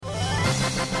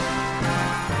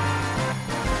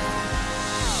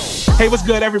Hey, what's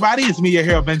good, everybody? It's me, your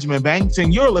hero, Benjamin Banks,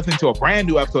 and you're listening to a brand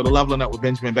new episode of Leveling Up with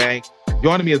Benjamin Banks.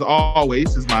 Joining me, as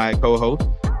always, is my co-host,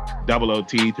 Double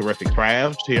OT, Terrific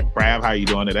Trav. Trav, how you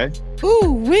doing today?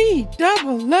 Ooh-wee,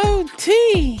 Double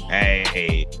OT.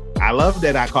 Hey, I love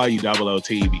that I call you Double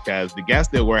OT because the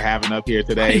guest that we're having up here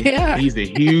today, he's a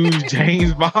huge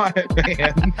James Bond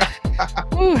fan.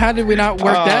 Ooh, how did we not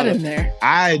work that in there?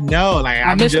 I know.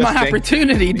 I missed my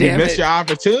opportunity, damn it. You missed your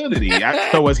opportunity.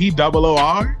 So was he double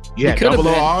OR? Yeah, double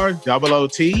OR, double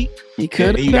OT. He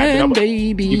could have been,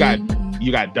 baby. You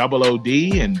got double OD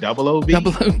and double OB.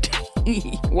 Double OD.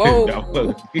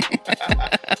 Whoa.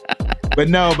 But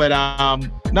no,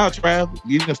 Trev,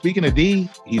 speaking of D,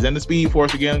 he's in the Speed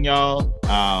Force again, y'all.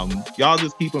 Y'all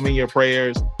just keep him in your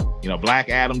prayers. You know, Black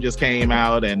Adam just came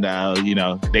out and,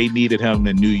 they needed him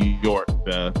in New York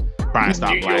to try and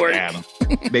stop Black Adam.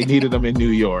 They needed him in New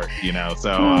York,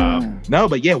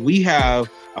 but yeah, we have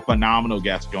a phenomenal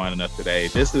guest joining us today.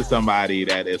 This is somebody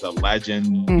that is a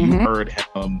legend. Mm-hmm. You heard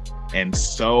him in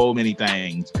so many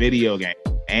things, video games,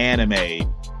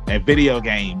 anime, and video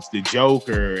games, the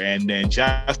Joker, and then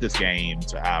Justice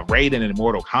games, Raiden in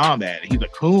Mortal Kombat. He's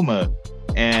Akuma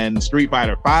and Street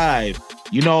Fighter V.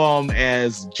 You know him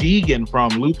as Jigen from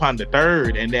Lupin the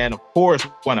Third, and then of course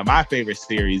one of my favorite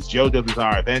series, JoJo's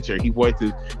Bizarre Adventure. He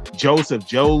voices Joseph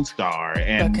Joestar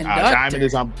and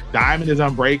Diamond is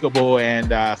Unbreakable and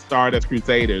Stardust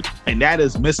Crusaders, and that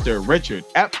is Mr. Richard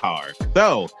Epcar.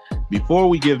 So before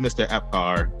we give Mr.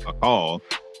 Epcar a call,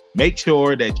 make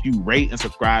sure that you rate and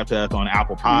subscribe to us on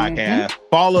Apple Podcasts. Mm-hmm.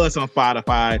 Follow us on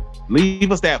Spotify.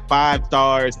 Leave us that 5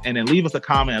 stars and then leave us a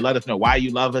comment and let us know why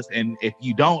you love us. And if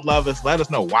you don't love us, let us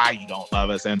know why you don't love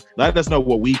us and let us know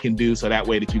what we can do so that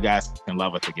way that you guys can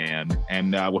love us again.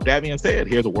 And with that being said,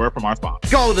 here's a word from our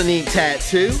sponsor. Golden Ink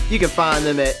Tattoo. You can find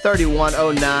them at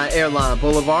 3109 Airline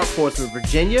Boulevard, Portsmouth,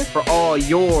 Virginia for all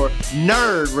your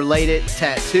nerd-related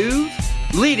tattoos.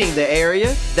 Leading the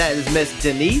area, that is Miss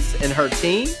Denise and her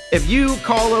team. If you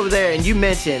call over there and you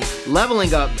mention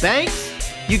Leveling Up Banks,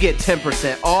 you get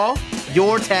 10% off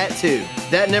your tattoo.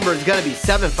 That number is going to be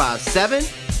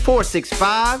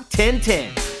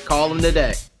 757-465-1010. Call them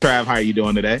today. Trav, how are you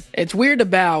doing today? It's weird to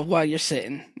bow while you're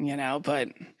sitting, but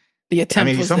the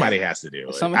attempt was somebody there. has to do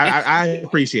it. I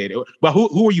appreciate it. But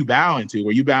who are you bowing to?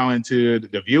 Were you bowing to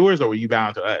the viewers or were you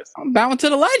bowing to us? I'm bowing to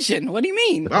the legend. What do you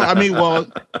mean? Well,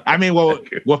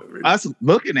 us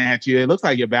looking at you, it looks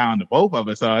like you're bowing to both of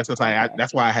us. So it's just like,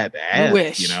 that's why I had to ask,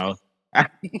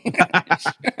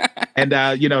 And,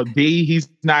 D, he's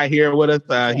not here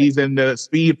with us. He's in the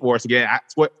Speed Force again.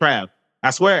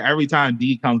 I swear every time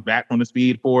D comes back from the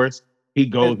Speed Force, he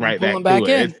goes right back to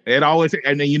it. It always,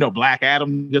 and then, Black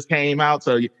Adam just came out,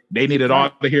 so they needed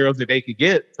all the heroes that they could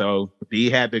get. So he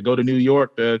had to go to New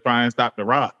York to try and stop The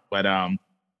Rock. But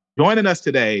joining us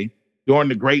today during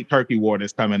the Great Turkey War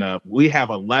that's coming up, we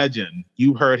have a legend.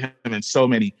 You heard him in so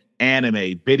many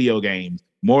anime, video games,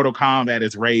 Mortal Kombat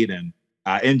as Raiden,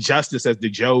 Injustice as the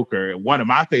Joker, one of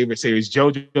my favorite series,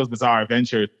 JoJo's Bizarre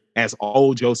Adventure, as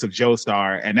old Joseph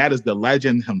Joestar, and that is the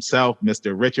legend himself,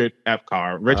 Mr. Richard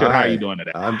Epcar. Richard, how are you doing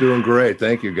today? I'm doing great.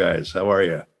 Thank you, guys. How are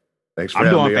you? Thanks for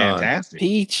having me on. I'm doing fantastic.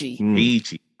 Peachy.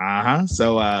 Peachy.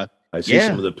 So, I see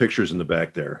some of the pictures in the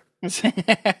back there.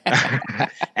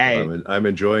 Hey, I'm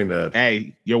enjoying that.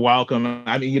 Hey, you're welcome.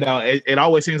 I mean, it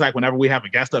always seems like whenever we have a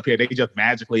guest up here, they just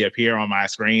magically appear on my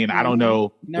screen. I don't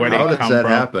know where they come from. How does that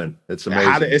happen? It's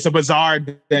amazing. It's a bizarre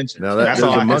adventure. Now, there's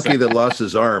a monkey that lost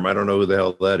his arm. I don't know who the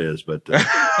hell that is, but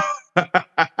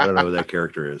I don't know who that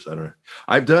character is. I don't know.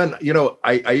 I've done,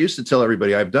 I used to tell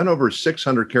everybody I've done over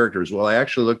 600 characters. Well, I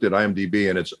actually looked at IMDb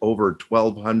and it's over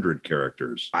 1,200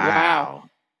 characters. Wow.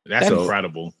 That's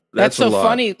incredible. That's so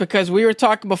funny because we were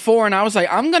talking before and I was like,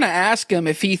 I'm going to ask him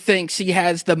if he thinks he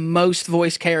has the most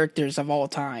voice characters of all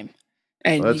time.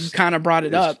 And you kind of brought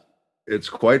it up. It's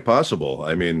quite possible.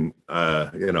 I mean,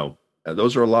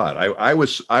 those are a lot. I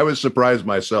was surprised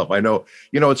myself. I know,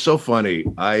 it's so funny.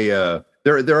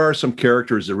 There are some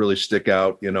characters that really stick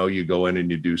out. You go in and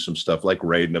you do some stuff like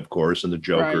Raiden, of course, and the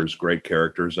Joker's great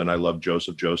characters. And I love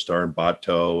Joseph Joestar and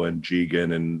Bato and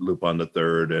Jigen and Lupin the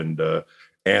Third and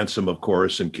Ansem, of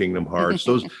course, and Kingdom Hearts.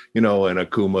 Those, and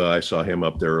Akuma, I saw him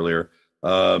up there earlier.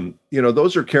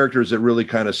 Those are characters that really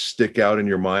kind of stick out in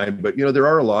your mind. But, there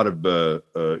are a lot of,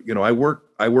 I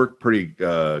work pretty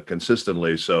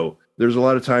consistently. So there's a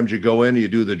lot of times you go in, you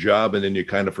do the job, and then you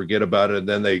kind of forget about it. And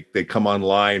then they come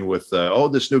online with,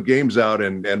 this new game's out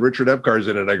and Richard Epcar's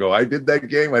in it. I go, I did that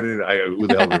game. Who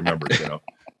the hell remembers,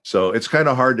 So it's kind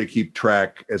of hard to keep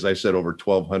track, as I said, over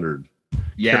 1,200.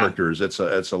 characters. It's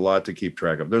a lot to keep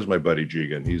track of. There's my buddy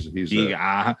Jigen. He's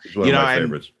one of my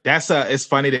favorites. That's it's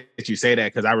funny that you say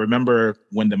that, because I remember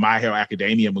when the My Hero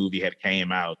Academia movie had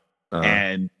came out,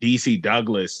 and DC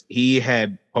Douglas, he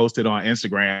had posted on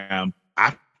Instagram,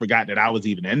 I forgot that I was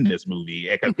even in this movie,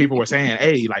 because people were saying,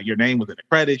 hey, like, your name was in the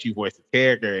credits, you voiced the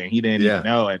character, and he didn't even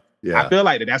know it. I feel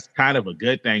like that's kind of a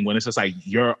good thing when it's just like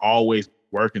you're always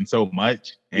working so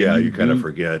much. And you kind of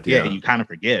forget. You kind of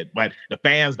forget, but the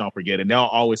fans don't forget, and they'll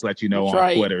always let you know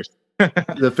on Twitter.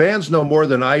 The fans know more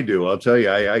than I do. I'll tell you,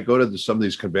 I go to some of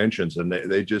these conventions, and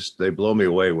they blow me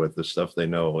away with the stuff they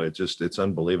know. It's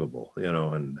unbelievable,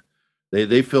 and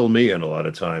they fill me in a lot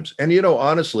of times. And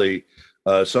honestly,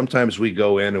 sometimes we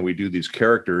go in and we do these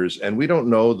characters, and we don't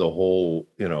know the whole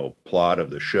plot of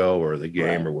the show or the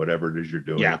game or whatever it is you're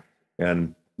doing.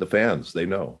 And the fans, they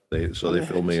know. They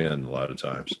fill me in a lot of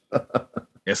times.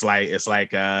 It's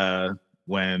like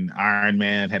when Iron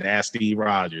Man had asked Steve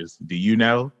Rogers, "Do you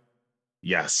know?"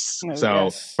 Yes.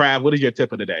 Prav, what is your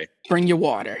tip of the day? Bring your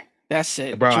water. That's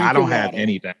it. Bro, I don't have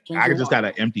anything. I just got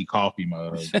an empty coffee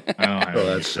mug. I don't have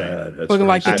that's sad. That's looking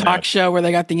like the talk show where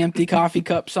they got the empty coffee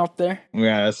cups up there.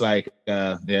 Yeah, it's like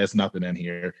there's nothing in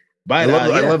here. But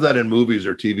I love that in movies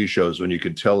or TV shows when you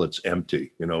can tell it's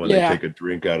empty. When they take a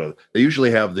drink out of. They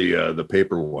usually have the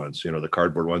paper ones, the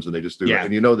cardboard ones, and they just do it,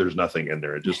 and there's nothing in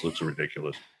there. It just looks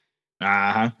ridiculous.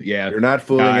 Yeah. You're not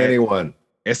fooling anyone.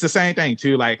 It's the same thing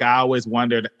too. Like, I always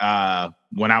wondered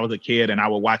when I was a kid and I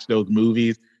would watch those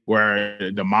movies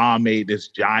where the mom made this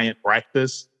giant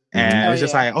breakfast, and it was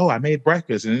just like, oh, I made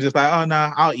breakfast, and it's just like, oh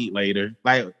no, I'll eat later.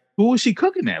 Like, who was she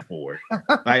cooking that for?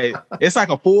 Like, it's like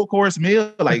a full course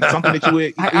meal, like something that you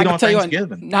would eat on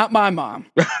Thanksgiving. Not my mom.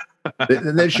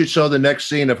 And then she saw the next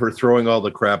scene of her throwing all the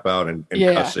crap out and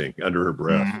cussing under her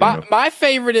breath. My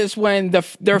favorite is when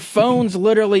their phone's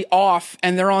literally off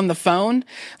and they're on the phone.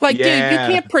 Like, dude, you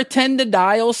can't pretend to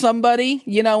dial somebody,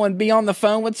 and be on the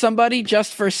phone with somebody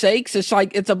just for sakes. It's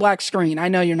like, it's a black screen. I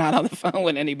know you're not on the phone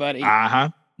with anybody.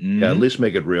 Yeah, at least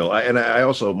make it real. I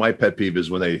also, my pet peeve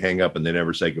is when they hang up and they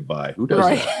never say goodbye. Who does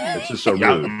that? It's just so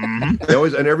rude. They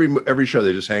always, and every show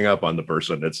they just hang up on the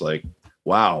person. It's like,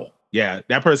 wow. Yeah,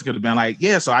 that person could have been like,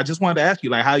 yeah, so I just wanted to ask you,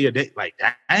 like, how your day? Like,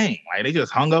 dang, like, they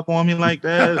just hung up on me like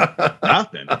that.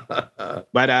 Nothing.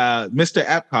 But Mr.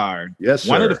 Epcar, yes,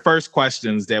 one of the first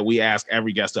questions that we ask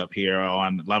every guest up here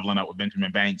on Leveling Up with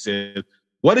Benjamin Banks is,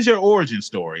 what is your origin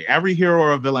story? Every hero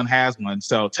or villain has one.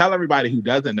 So tell everybody who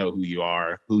doesn't know who you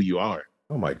are.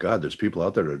 Oh my God, there's people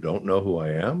out there that don't know who I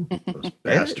am. Those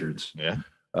bastards. Yeah.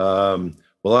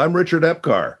 Well, I'm Richard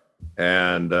Epcar,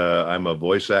 and I'm a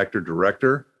voice actor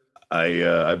director.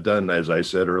 I've done, as I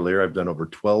said earlier, I've done over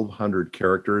 1,200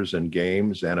 characters in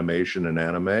games, animation, and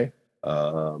anime.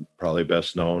 Probably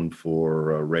best known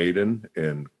for Raiden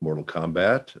in Mortal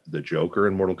Kombat, the Joker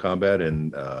in Mortal Kombat,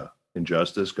 and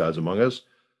Injustice, Gods Among Us.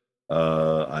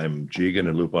 I'm Jigen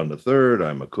in Lupin the Third.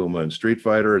 I'm Akuma in Street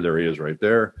Fighter. There he is right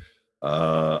there.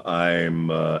 I'm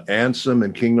Ansem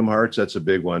in Kingdom Hearts. That's a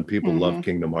big one. People love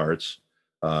Kingdom Hearts.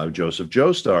 Joseph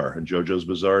Joestar in JoJo's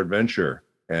Bizarre Adventure.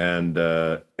 And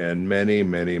many,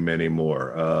 many, many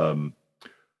more.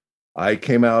 I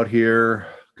came out here,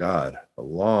 God, a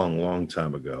long, long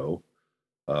time ago,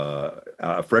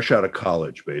 fresh out of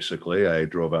college. Basically, I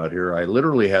drove out here. I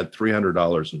literally had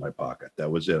 $300 in my pocket.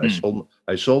 That was it.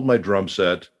 I sold my drum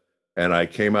set, and I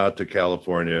came out to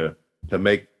California to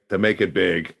make it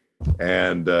big.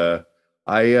 And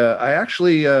I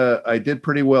actually did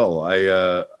pretty well.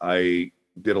 I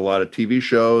did a lot of TV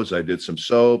shows. I did some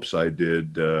soaps. I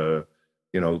did, a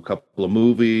couple of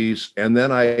movies. And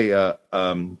then I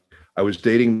was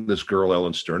dating this girl,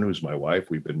 Ellen Stern, who's my wife.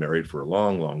 We've been married for a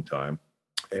long, long time.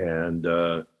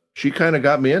 And she kind of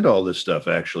got me into all this stuff,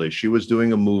 actually. She was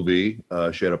doing a movie.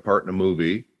 She had a part in a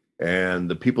movie. And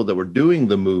the people that were doing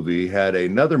the movie had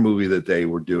another movie that they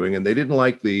were doing, and they didn't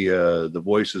like the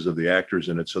voices of the actors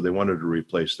in it, so they wanted to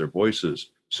replace their voices.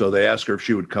 So they asked her if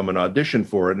she would come and audition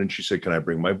for it, and she said, "Can I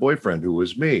bring my boyfriend?" Who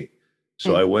was me.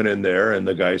 So I went in there, and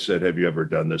the guy said, "Have you ever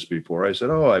done this before?" I said,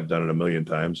 "Oh, I've done it a million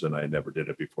times, and I never did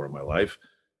it before in my life."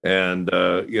 And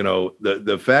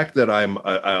the fact that I'm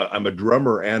a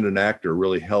drummer and an actor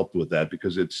really helped with that,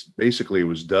 because it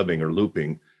was dubbing or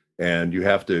looping. And you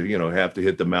have to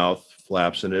hit the mouth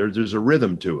flaps, and there's a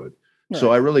rhythm to it. Right.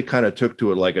 So I really kind of took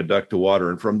to it like a duck to water.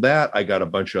 And from that, I got a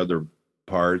bunch of other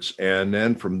parts. And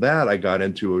then from that, I got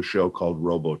into a show called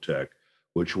Robotech,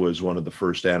 which was one of the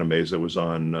first animes that was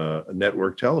on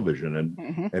network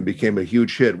television and became a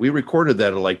huge hit. We recorded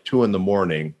that at like 2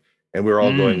 a.m, and we were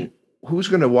all going, who's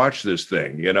going to watch this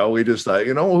thing? We just thought,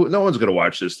 no one's going to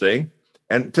watch this thing.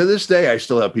 And to this day, I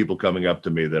still have people coming up to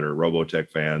me that are Robotech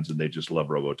fans, and they just love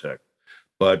Robotech.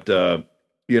 But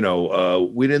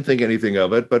we didn't think anything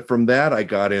of it. But from that, I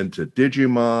got into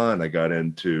Digimon. I got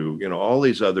into all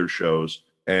these other shows,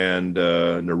 and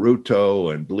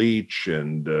Naruto and Bleach,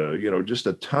 and just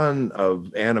a ton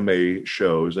of anime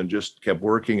shows, and just kept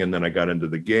working. And then I got into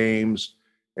the games.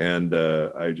 And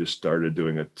I just started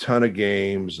doing a ton of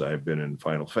games. I've been in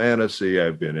Final Fantasy.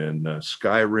 I've been in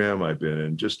Skyrim. I've been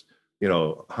in just,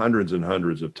 hundreds and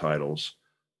hundreds of titles.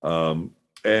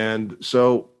 And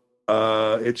so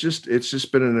it's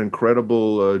just been an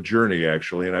incredible journey,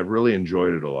 actually. And I've really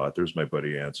enjoyed it a lot. There's my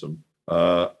buddy Ansem.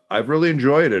 I've really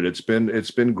enjoyed it. It's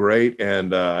been great.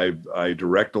 And I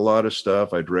direct a lot of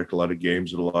stuff. I direct a lot of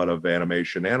games and a lot of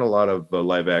animation and a lot of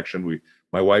live action.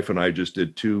 My wife and I just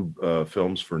did 2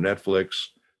 films for Netflix,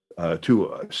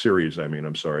 2 series.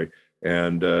 I'm sorry.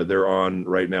 And they're on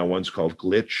right now. One's called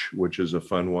Glitch, which is a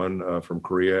fun one from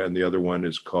Korea. And the other one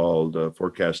is called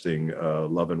Forecasting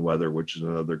Love and Weather, which is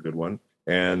another good one.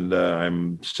 And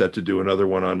I'm set to do another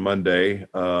one on Monday.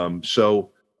 It's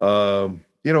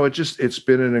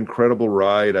been an incredible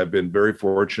ride. I've been very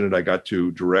fortunate. I got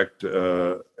to direct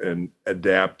and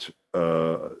adapt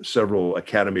several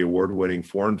Academy Award-winning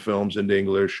foreign films into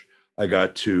English. I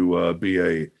got to be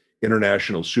a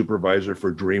international supervisor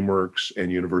for DreamWorks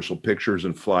and Universal Pictures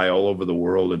and fly all over the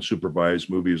world and supervise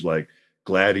movies like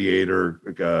Gladiator,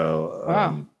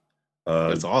 wow.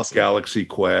 That's awesome. Galaxy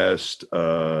Quest,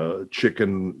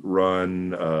 Chicken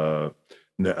Run.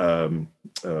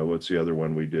 What's the other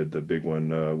one we did? The big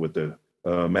one with the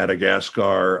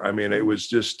Madagascar. It was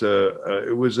just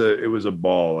it was a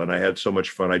ball, and I had so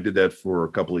much fun. I did that for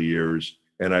a couple of years,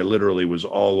 and I literally was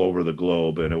all over the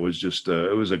globe, and it was just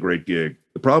it was a great gig.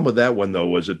 The problem with that one though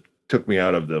was it took me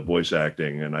out of the voice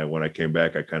acting, and when I came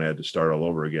back, I kind of had to start all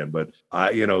over again. But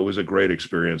it was a great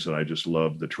experience, and I just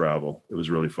loved the travel. It was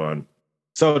really fun.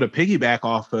 So to piggyback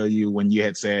off of you, when you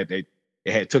had said that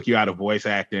it had took you out of voice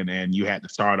acting and you had to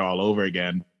start all over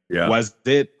again. Yeah. Was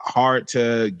it hard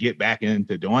to get back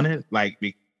into doing it?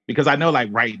 Because I know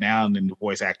right now in the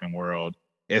voice acting world,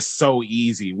 it's so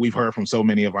easy. We've heard from so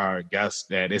many of our guests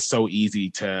that it's so easy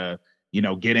to,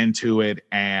 get into it.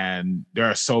 And there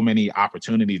are so many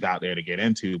opportunities out there to get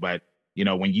into. But,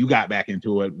 when you got back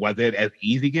into it, was it as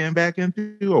easy getting back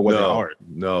into, or was it hard?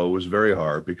 No, it was very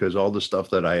hard because all the stuff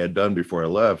that I had done before I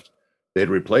left, they'd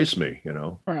replace me,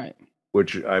 Right.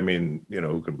 Which, who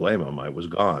can blame them? I was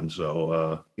gone.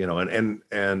 So,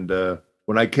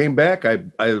 when I came back, I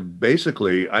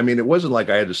basically, it wasn't like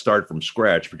I had to start from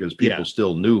scratch because people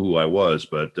still knew who I was,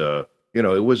 but,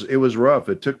 it was rough.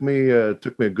 It took me a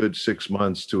good 6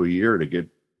 months to a year to get,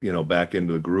 back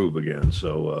into the groove again.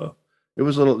 So, that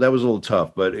was a little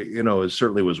tough, but it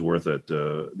certainly was worth it.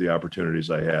 The opportunities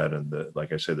I had and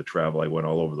like I said, the travel, I went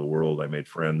all over the world. I made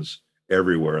friends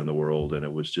everywhere in the world, and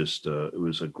it was just it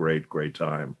was a great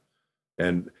time.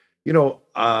 And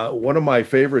one of my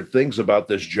favorite things about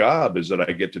this job is that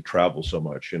I get to travel so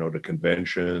much, to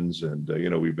conventions, and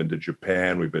we've been to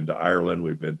Japan, we've been to Ireland,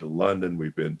 we've been to London,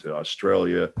 we've been to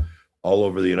Australia, all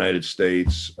over the United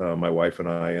States, my wife and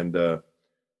I, and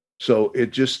so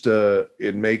it just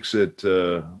it makes it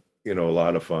a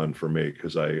lot of fun for me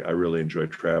because I really enjoy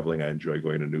traveling. I enjoy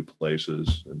going to new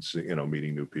places and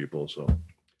meeting new people. So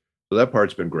that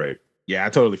part's been great. Yeah, I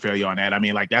totally feel you on that.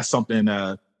 That's something,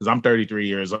 because I'm 33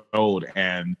 years old.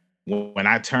 And when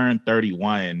I turned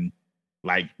 31,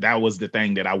 that was the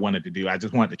thing that I wanted to do. I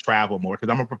just wanted to travel more because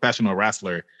I'm a professional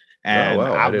wrestler. And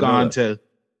I've gone to,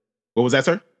 what was that,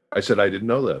 sir? I said, I didn't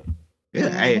know that.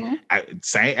 Yeah.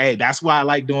 Hey, that's why I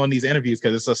like doing these interviews,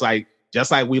 because it's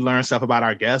just like we learn stuff about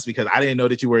our guests, because I didn't know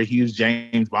that you were a huge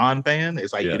James Bond fan.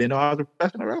 It's you didn't know I was a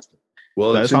professional wrestler.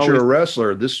 Well, since you're a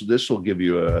wrestler, this will give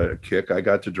you a kick. I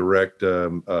got to direct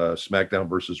SmackDown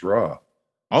versus Raw.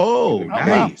 Oh,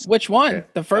 nice. Wow. Which one? Yeah.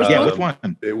 The first one? Which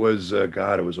one? It was, it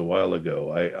was a while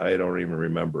ago. I don't even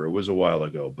remember. It was a while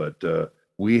ago, but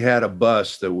we had a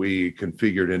bus that we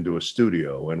configured into a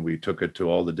studio, and we took it to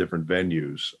all the different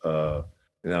venues.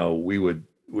 Now we would,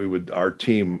 our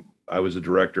team, I was a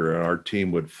director, and our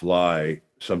team would fly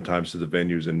sometimes to the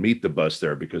venues and meet the bus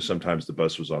there, because sometimes the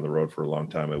bus was on the road for a long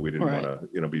time and we didn't want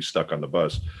to, be stuck on the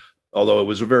bus. Although it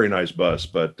was a very nice bus,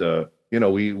 but I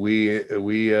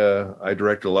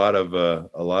direct a lot of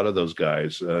those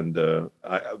guys, and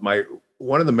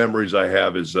one of the memories I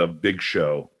have is a Big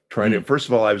Show. First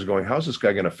of all, I was going, how's this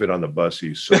guy going to fit on the bus?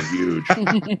 He's so huge.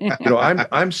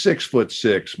 I'm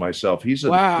 6'6" myself. He's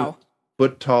a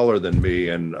foot taller than me,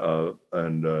 and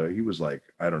he was like,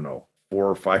 I don't know,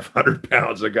 400 or 500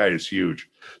 pounds. The guy is huge.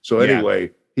 So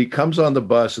anyway, he comes on the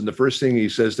bus, and the first thing he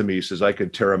says to me, he says, "I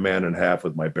could tear a man in half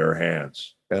with my bare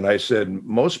hands." And I said,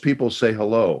 "Most people say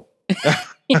hello."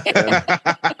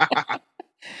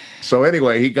 So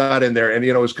anyway, he got in there, and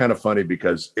it was kind of funny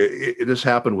because it just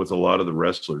happened with a lot of the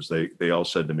wrestlers. They all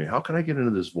said to me, "How can I get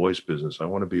into this voice business? I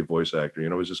want to be a voice actor."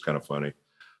 It was just kind of funny.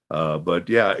 But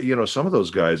yeah, some of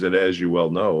those guys, and as you well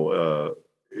know,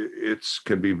 it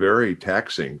can be very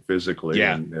taxing physically,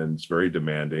 and it's very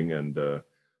demanding. And a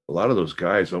lot of those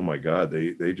guys, oh my God,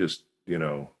 they just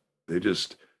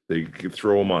they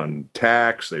throw them on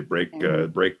tacks. They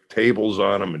break tables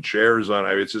on them and chairs on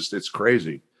them. It's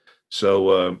crazy.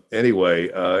 So anyway,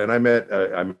 and I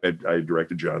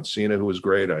directed John Cena, who was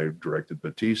great. I directed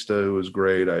Batista, who was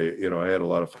great. I had a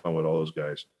lot of fun with all those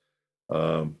guys.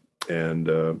 And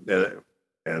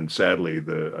sadly,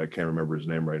 I can't remember his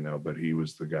name right now, but he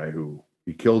was the guy who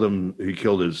he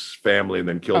killed his family and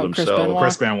then killed himself.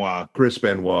 Chris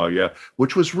Benoit, yeah,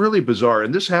 which was really bizarre.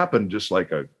 And this happened just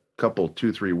like a couple,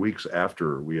 2-3 weeks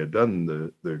after we had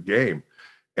done the game.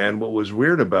 And what was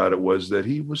weird about it was that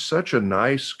he was such a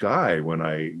nice guy when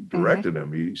I directed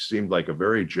him. He seemed like a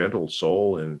very gentle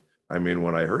soul. And I mean,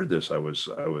 when I heard this, I was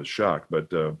shocked. But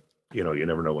you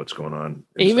never know what's going on.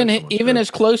 Even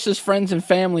his closest friends and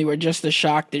family were just as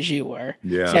shocked as you were.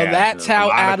 Yeah. So that's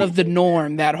how out of the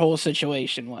norm that whole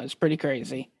situation was. Pretty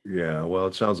crazy. Yeah. Well,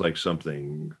 it sounds like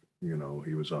something.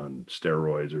 He was on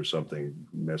steroids or something,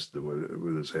 messed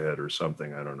with his head or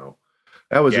something. I don't know.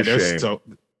 That was a shame.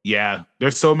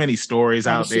 There's so many stories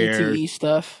out there. CTE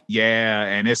stuff. Yeah,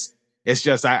 and it's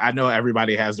just I know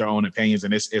everybody has their own opinions,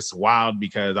 and it's wild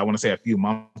because I want to say a few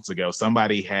months ago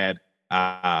somebody had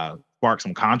sparked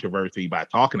some controversy by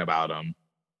talking about him,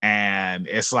 and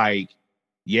it's like,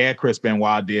 yeah, Chris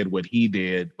Benoit did what he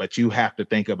did, but you have to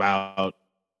think about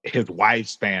his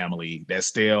wife's family that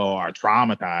still are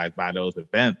traumatized by those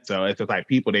events. So it's just like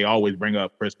people, they always bring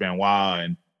up Chris Benoit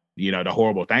and the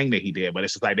horrible thing that he did, but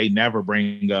it's just like they never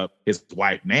bring up his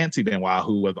wife, Nancy Benoit,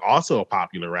 who was also a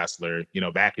popular wrestler,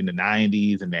 back in the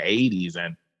 90s and the 80s.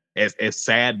 And it's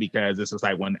sad because it's just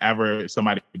like whenever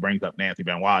somebody brings up Nancy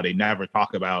Benoit, they never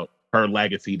talk about her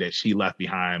legacy that she left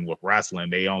behind with wrestling.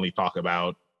 They only talk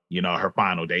about, her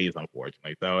final days,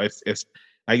 unfortunately. So it's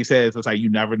like you said, it's just like you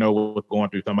never know what's going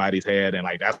through somebody's head. And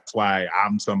like, that's why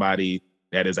I'm somebody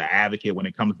that is an advocate when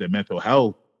it comes to mental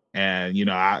health. And,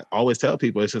 I always tell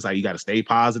people, it's just like, you got to stay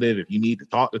positive. If you need to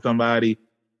talk to somebody,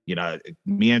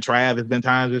 me and Trav, has been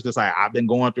times it's just like, I've been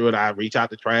going through it. I reach out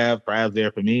to Trav. Trav's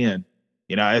there for me. And,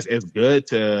 it's good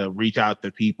to reach out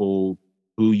to people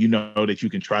who, that you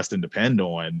can trust and depend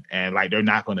on. And like, they're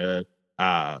not going to,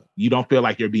 you don't feel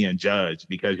like you're being judged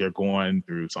because you're going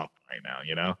through something right now,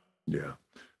 Yeah.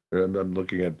 And I'm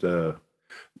looking at, no,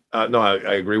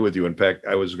 I agree with you. In fact,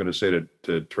 I was going to say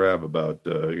to Trav about,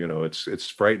 it's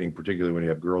frightening, particularly when you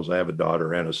have girls. I have a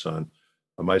daughter and a son.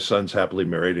 My son's happily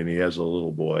married and he has a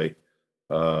little boy.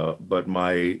 But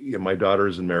my daughter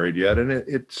isn't married yet. And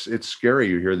it's scary.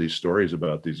 You hear these stories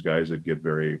about these guys that get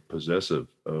very possessive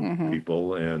of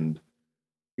people. And,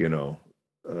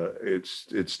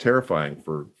 it's terrifying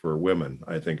for women,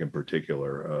 I think, in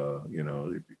particular. You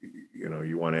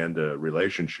want to end a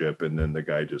relationship and then the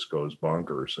guy just goes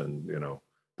bonkers and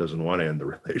doesn't want to end the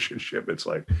relationship. It's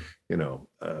like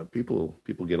people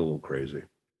get a little crazy.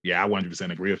 Yeah, I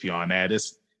 100% agree with you on that.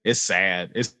 It's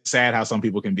sad. It's sad how some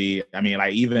people can be. I mean,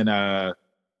 like even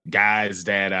guys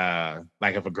that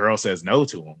like if a girl says no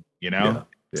to them,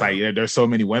 it's like there's so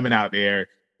many women out there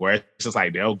where it's just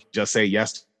like they'll just say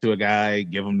yes to a guy,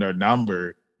 give them their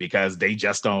number because they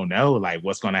just don't know like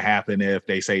what's going to happen if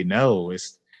they say no.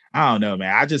 I don't know,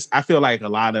 man. I feel like a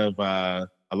lot of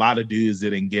dudes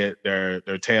didn't get their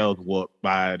tails whooped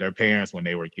by their parents when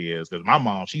they were kids. Because my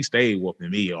mom, she stayed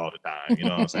whooping me all the time. You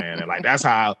know what I'm saying? And like that's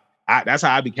how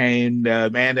I became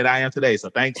the man that I am today. So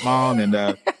thanks, Mom. And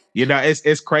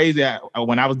it's crazy.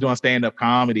 When I was doing stand-up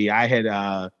comedy, I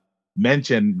had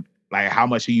mentioned like how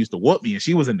much she used to whoop me, and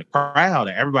she was in the crowd,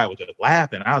 and everybody was just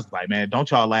laughing. I was like, man,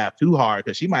 don't y'all laugh too hard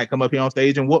because she might come up here on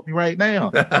stage and whoop me right now.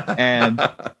 And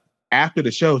after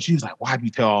the show, she was like, why do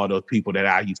you tell all those people that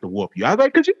I used to whoop you? I was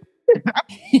like, because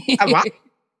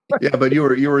Yeah, but you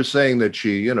were saying that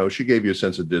she gave you a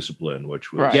sense of discipline,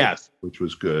 which was right. Which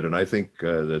was good, and I think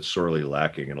that's sorely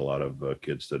lacking in a lot of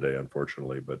kids today,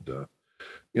 unfortunately. But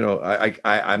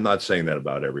I'm not saying that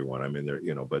about everyone. I mean,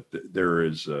 but there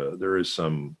is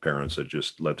some parents that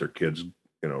just let their kids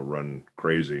run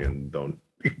crazy and don't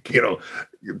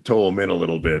tow them in a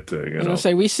little bit. I was gonna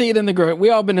say we see it in we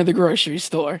all been to the grocery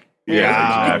store.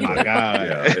 Yeah, exactly. Oh my God.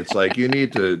 Yeah, it's like you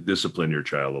need to discipline your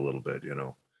child a little bit.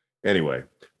 Anyway,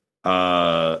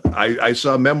 I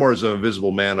saw Memoirs of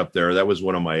Invisible Man up there. That was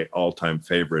one of my all-time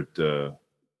favorite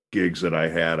gigs that I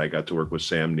had. I got to work with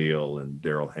Sam Neill and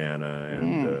Daryl Hannah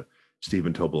and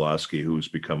Stephen Tobolowsky, who's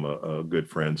become a good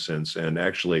friend since. And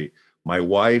actually, my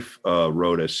wife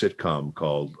wrote a sitcom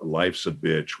called Life's a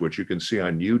Bitch, which you can see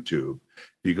on YouTube.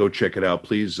 If you go check it out,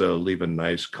 please leave a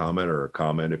nice comment or a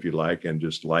comment if you like, and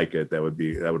just like it. That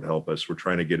would help us. We're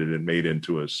trying to get it made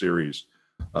into a series.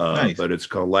 Nice. But it's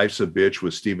called Life's a Bitch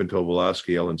with Stephen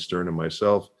Tobolowsky, Ellen Stern, and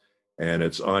myself. And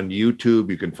it's on YouTube.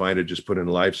 You can find it. Just put in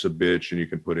Life's a Bitch, and you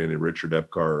can put in Richard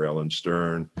Epcar or Ellen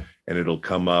Stern, and it'll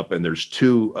come up. And there's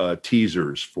 2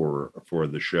 teasers for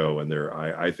the show, and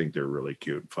I think they're really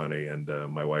cute and funny. And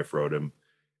my wife wrote them,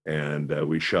 and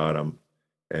we shot them.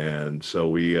 And so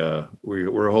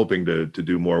we're hoping to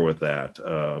do more with that.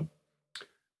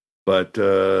 But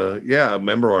yeah,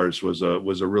 Memoirs was a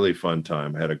really fun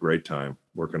time. I had a great time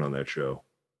working on that show.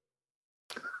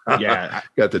 Yeah,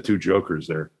 got the 2 jokers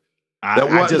there.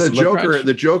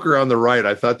 The Joker on the right,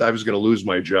 I thought I was going to lose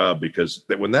my job because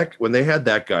when they had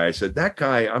that guy, I said, that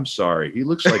guy, I'm sorry, he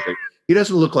looks like he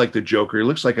doesn't look like the Joker. He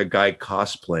looks like a guy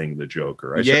cosplaying the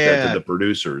Joker. I said that to the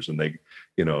producers, and they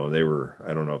were,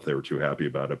 I don't know if they were too happy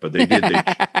about it, but they did.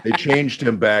 They changed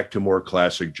him back to more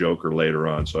classic Joker later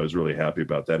on, so I was really happy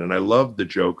about that. And I love the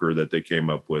Joker that they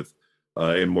came up with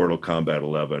in Mortal Kombat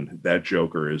 11. That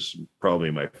Joker is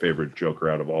probably my favorite Joker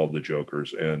out of all the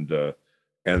Jokers, and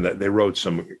that they wrote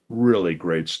some really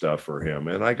great stuff for him.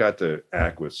 And I got to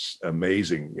act with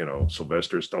amazing,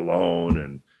 Sylvester Stallone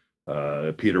and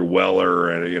Peter Weller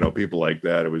and, people like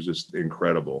that. It was just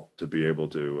incredible to be able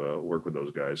to work with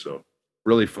those guys. So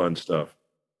really fun stuff.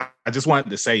 I just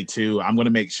wanted to say too, I'm going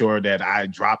to make sure that I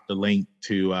drop the link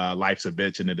to Life's a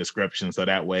Bitch in the description. So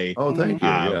that way, thank you.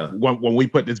 Yeah. When we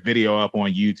put this video up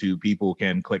on YouTube, people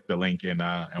can click the link and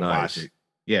watch it.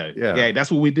 Yeah. That's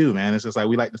what we do, man. It's just like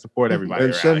we like to support everybody.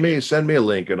 And send me a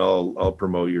link, and I'll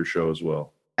promote your show as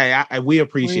well. Hey, we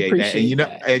appreciate that, and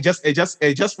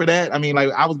it just for that. I mean,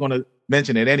 like I was going to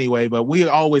mention it anyway, but we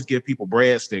always give people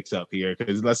breadsticks up here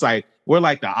because that's like we're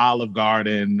like the Olive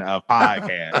Garden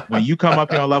podcast. When you come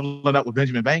up here on Leveling Up with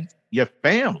Benjamin Banks, your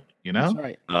family, That's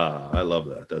right. I love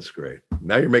that. That's great.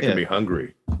 Now you're making me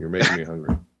hungry. You're making me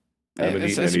hungry.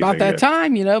 It's about that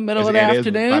time, middle of the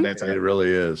afternoon. It really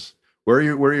is. Where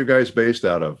are you guys based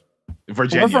out of?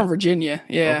 Virginia. We're from Virginia.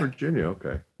 Yeah. Virginia.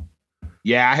 Okay.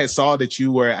 Yeah, I had saw that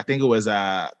you were. I think it was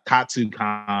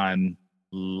KatsuCon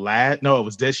it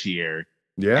was this year.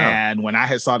 Yeah. And when I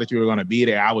had saw that you were going to be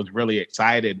there, I was really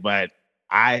excited. But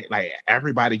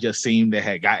everybody just seemed to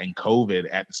have gotten COVID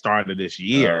at the start of this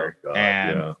year,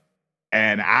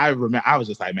 and I remember I was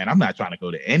just like, man, I'm not trying to go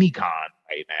to any con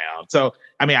right now. So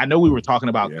I mean, I know we were talking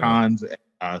about cons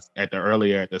at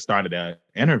the start of the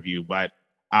interview, but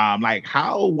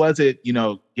how was it,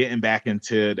 getting back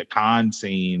into the con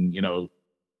scene,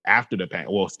 after the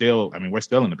we're still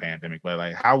in the pandemic,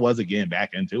 but how was it getting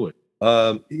back into it?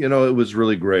 It was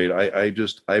really great. I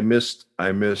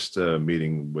missed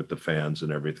meeting with the fans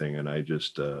and everything. And I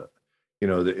just,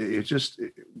 it's just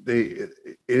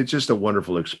a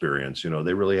wonderful experience.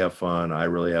 They really have fun. I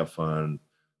really have fun.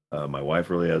 My wife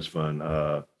really has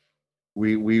fun.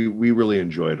 We really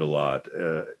enjoy it a lot,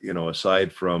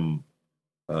 aside from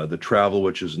the travel,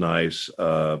 which is nice,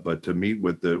 but to meet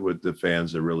with the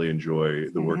fans that really enjoy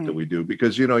the work that we do,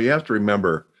 because you have to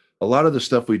remember a lot of the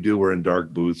stuff we do, we're in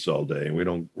dark booths all day, and we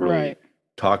don't really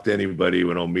talk to anybody,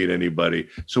 we don't meet anybody.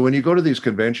 So when you go to these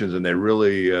conventions and they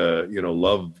really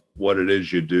love what it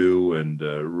is you do and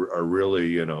are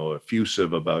really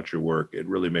effusive about your work, it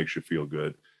really makes you feel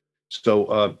good.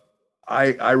 So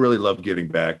I really love getting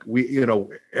back. We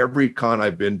every con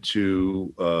I've been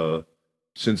to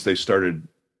since they started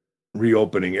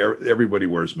reopening, everybody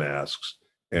wears masks.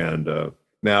 And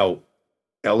now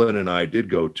Ellen and I did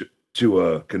go to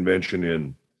a convention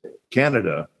in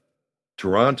Canada,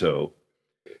 Toronto,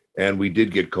 and we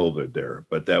did get COVID there,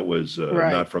 but that was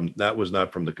not from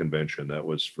the convention. That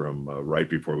was from right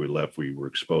before we left. We were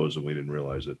exposed and we didn't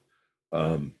realize it.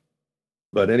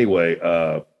 But anyway,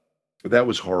 that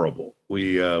was horrible.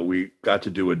 We got to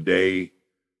do a day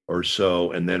or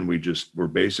so, and then we just were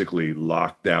basically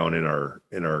locked down in our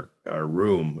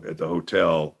room at the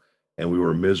hotel, and we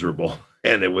were miserable.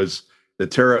 And it was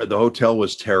the hotel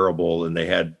was terrible, and they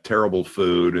had terrible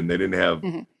food, and they didn't have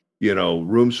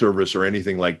room service or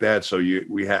anything like that. So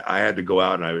I had to go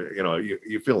out, and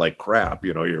you feel like crap.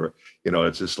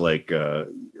 It's just like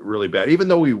really bad. Even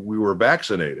though we were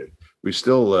vaccinated, we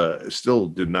still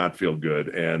did not feel good.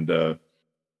 And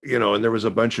and there was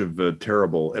a bunch of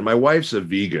terrible, and my wife's a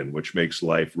vegan, which makes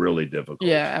life really difficult.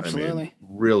 Yeah, absolutely. I mean,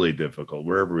 really difficult.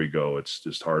 Wherever we go, it's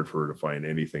just hard for her to find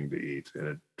anything to eat. And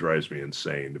it drives me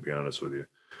insane, to be honest with you.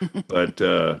 But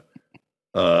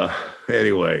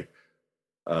anyway,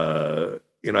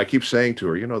 I keep saying to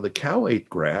her, the cow ate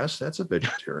grass. That's a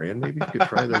vegetarian. Maybe you could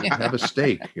try to have a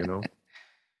steak,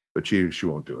 but she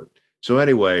won't do it. So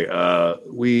anyway,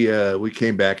 we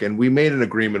came back and we made an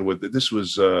agreement with it. This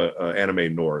was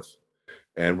Anime North,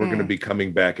 and we're going to be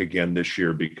coming back again this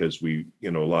year because a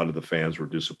lot of the fans were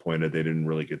disappointed. They didn't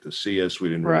really get to see us. We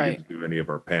didn't really get to do any of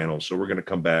our panels. So we're going to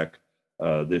come back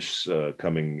this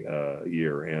coming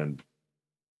year, and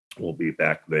we'll be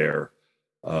back there.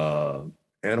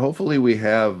 And hopefully we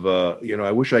have,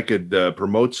 I wish I could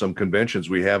promote some conventions.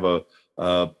 We have a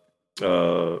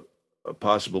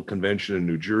possible convention in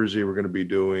New Jersey we're going to be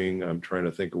doing. I'm trying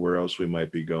to think of where else we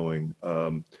might be going.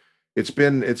 It's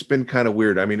been kind of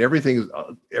weird. I mean,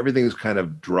 everything's kind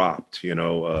of dropped,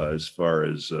 as far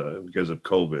as because of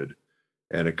COVID,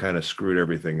 and it kind of screwed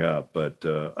everything up. But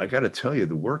I got to tell you,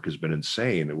 the work has been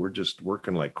insane, and we're just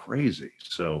working like crazy.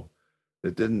 So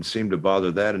it didn't seem to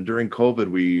bother that. And during COVID,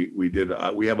 we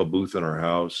have a booth in our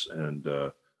house, and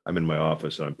I'm in my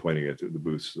office and I'm pointing at the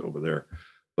booths over there.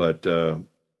 But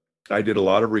I did a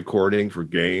lot of recording for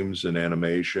games and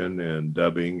animation and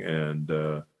dubbing and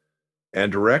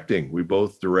directing. We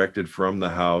both directed from the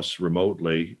house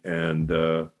remotely. And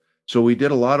so we did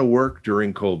a lot of work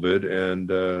during COVID, and,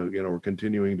 we're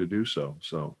continuing to do so.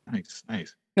 So nice.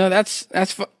 No, that's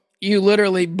you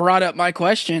literally brought up my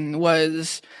question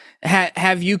was,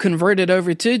 have you converted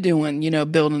over to doing,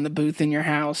 building the booth in your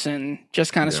house and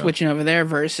just kind of switching over there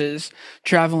versus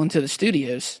traveling to the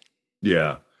studios?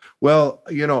 Yeah. Well,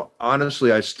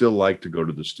 honestly, I still like to go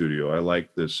to the studio. I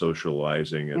like the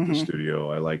socializing at the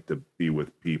studio. I like to be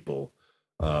with people.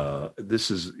 This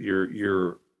is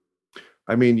you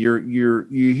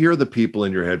hear the people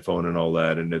in your headphone and all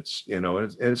that, and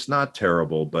it's not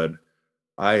terrible, but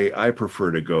I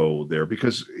prefer to go there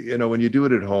because, when you do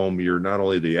it at home, you're not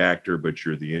only the actor, but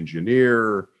you're the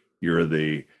engineer, you're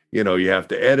the, you have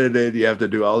to edit it, you have to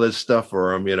do all this stuff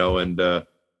for them, and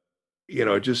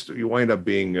you wind up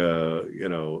being,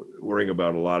 worrying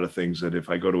about a lot of things that if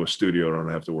I go to a studio, I don't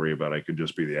have to worry about. I could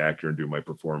just be the actor and do my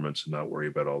performance and not worry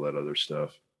about all that other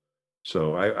stuff.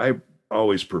 So I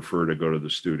always prefer to go to the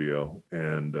studio,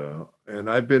 and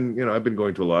I've been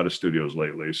going to a lot of studios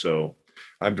lately. So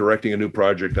I'm directing a new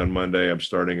project on Monday. I'm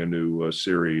starting a new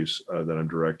series that I'm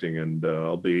directing, and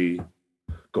I'll be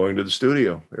going to the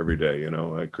studio every day.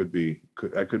 I could be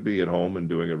at home and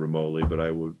doing it remotely, but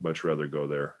I would much rather go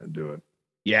there and do it.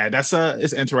 Yeah, that's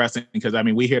it's interesting because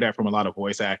we hear that from a lot of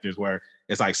voice actors where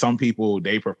it's like some people,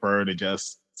 they prefer to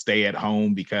just stay at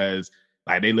home because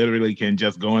like they literally can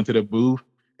just go into the booth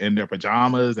in their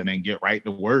pajamas and then get right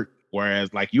to work.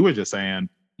 Whereas like you were just saying,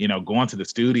 going to the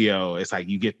studio, it's like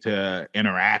you get to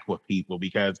interact with people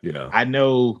because I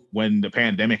know when the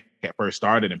pandemic had first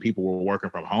started and people were working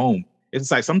from home,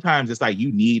 it's like sometimes it's like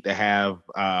you need to have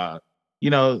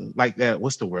like that,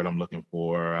 what's the word I'm looking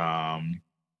for,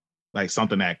 like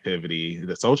something activity,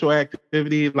 the social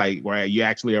activity, like where you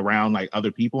actually around like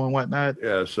other people and whatnot.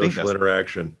 Social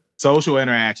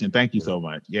interaction. Thank you so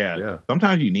much. Yeah.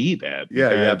 Sometimes you need that.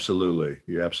 Yeah, you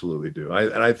absolutely do.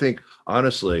 I think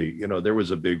honestly, there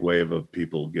was a big wave of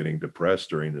people getting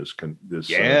depressed during this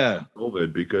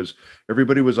COVID because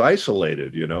everybody was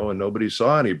isolated, and nobody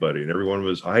saw anybody, and everyone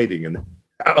was hiding in the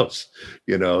house,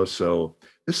 So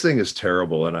this thing is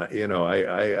terrible, and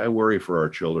I worry for our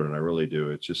children. I really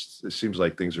do. It seems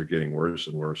like things are getting worse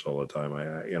and worse all the time.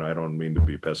 I don't mean to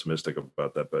be pessimistic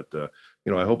about that, but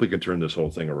I hope we can turn this whole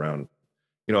thing around.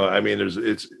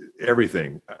 It's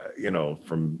everything.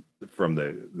 From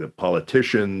the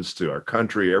politicians to our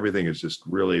country, everything is just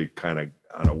really kind of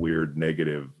on a weird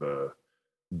negative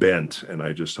bent, and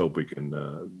I just hope we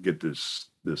can get this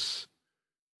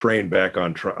train back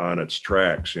on its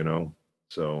tracks.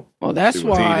 So that's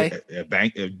why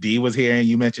if D was here and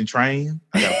you mentioned train,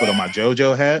 I gotta put on my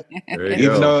JoJo hat.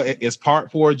 Even though it's part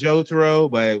 4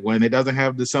 Jotaro, but when it doesn't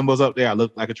have the symbols up there, I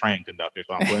look like a train conductor,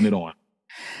 so I'm putting it on.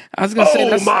 I was gonna say,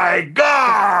 oh my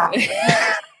God.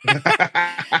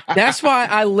 That's why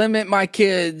I limit my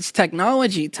kids'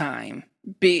 technology time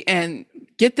and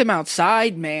get them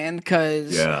outside, man,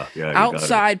 because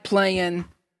outside playing,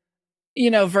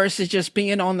 versus just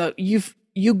being on the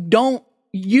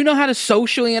you know how to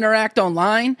socially interact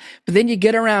online, but then you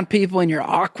get around people and you're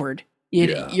awkward.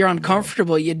 You're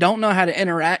uncomfortable. You don't know how to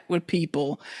interact with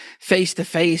people face to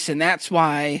face. And that's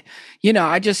why,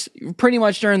 I just pretty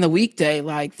much during the weekday,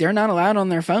 like they're not allowed on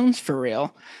their phones for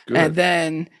real. Good. And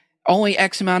then only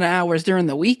X amount of hours during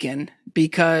the weekend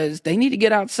because they need to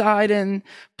get outside and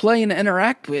play and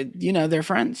interact with, their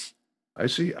friends. I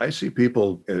see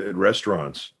people at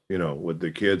restaurants, with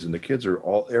the kids, and the kids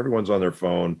everyone's on their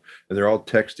phone and they're all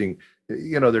texting,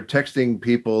 they're texting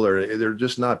people, or they're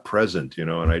just not present,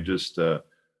 and I just,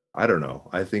 I don't know.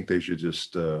 I think they should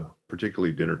just,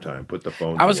 particularly dinner time, put the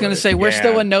phone. I was going to say, we're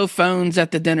still a no phones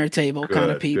at the dinner table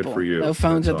kind of people. Good for you. No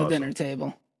phones at the dinner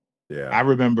table. Yeah. I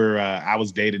remember I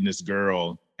was dating this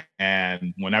girl,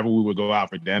 and whenever we would go out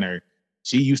for dinner,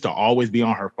 she used to always be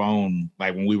on her phone,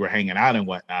 like when we were hanging out and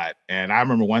whatnot. And I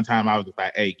remember one time I was just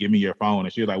like, hey, give me your phone.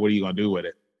 And she was like, what are you going to do with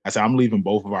it? I said, I'm leaving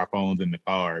both of our phones in the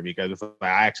car because it's like,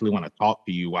 I actually want to talk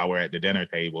to you while we're at the dinner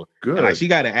table. Good. And like, she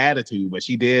got an attitude, but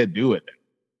she did do it.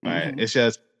 But it's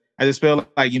just, I just feel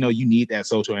like, you need that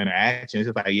social interaction. It's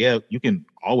just like, yeah, you can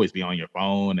always be on your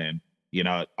phone, and,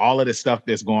 all of this stuff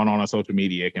that's going on social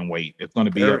media can wait. It's going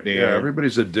to be up there. Yeah,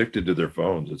 everybody's addicted to their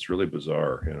phones. It's really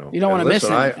bizarre, You don't want to miss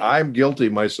it. I'm guilty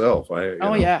myself.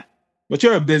 Yeah. But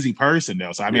you're a busy person,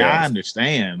 though. So, I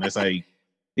understand. It's like,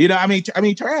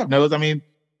 Trav knows.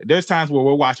 There's times where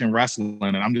we're watching wrestling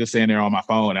and I'm just sitting there on my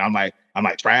phone and I'm like,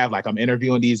 Trav, like I'm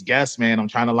interviewing these guests, man. I'm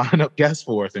trying to line up guests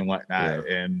for us and whatnot.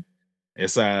 Yeah. And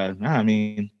it's,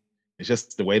 it's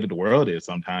just the way that the world is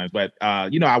sometimes. But,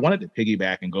 I wanted to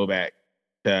piggyback and go back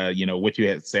to, what you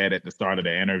had said at the start of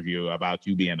the interview about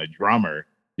you being a drummer.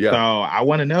 Yeah. So I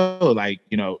want to know, like,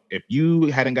 if you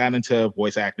hadn't gotten into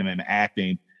voice acting and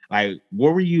acting, like,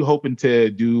 what were you hoping to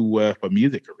do with a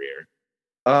music career?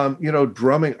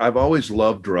 Drumming, I've always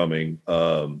loved drumming,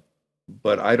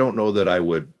 but I don't know that I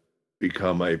would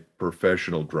become a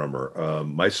professional drummer.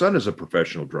 My son is a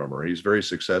professional drummer. He's very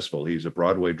successful. He's a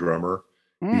Broadway drummer.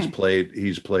 He's played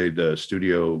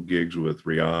studio gigs with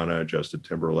Rihanna, Justin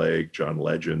Timberlake, John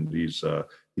Legend. He's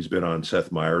been on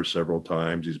Seth Meyers several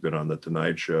times. He's been on The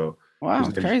Tonight Show. Wow,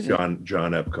 that's crazy. John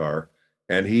Epcar.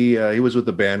 And he was with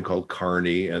a band called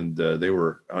Carney, and they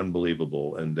were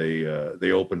unbelievable. And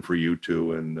they opened for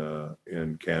U2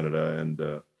 in Canada.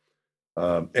 And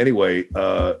anyway,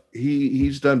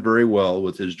 he's done very well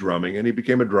with his drumming, and he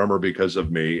became a drummer because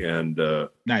of me. And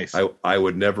nice. I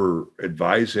would never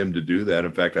advise him to do that.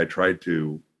 In fact, I tried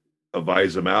to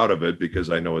advise him out of it because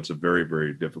I know it's a very,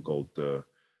 very difficult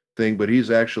thing. But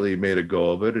he's actually made a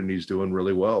go of it, and he's doing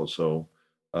really well. So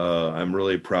I'm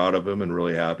really proud of him and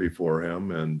really happy for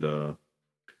him. And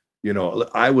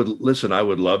I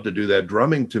would love to do that.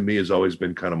 Drumming to me has always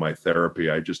been kind of my therapy.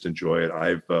 I just enjoy it.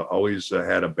 I've always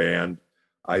had a band.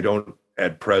 I don't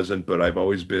at present, but I've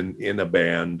always been in a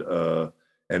band.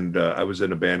 And I was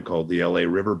in a band called the LA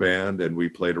River Band, and we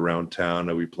played around town,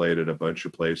 and we played at a bunch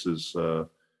of places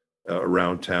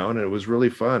around town, and it was really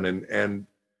fun. And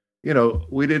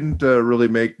we didn't really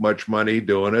make much money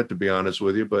doing it, to be honest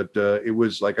with you, but it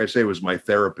was, like I say, it was my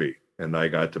therapy, and I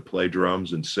got to play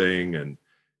drums and sing, and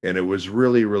it was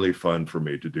really, really fun for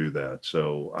me to do that.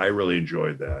 So I really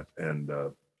enjoyed that. And,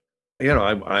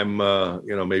 I'm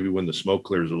maybe when the smoke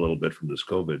clears a little bit from this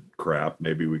COVID crap,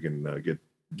 maybe we can get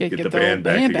the band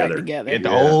back together. Get the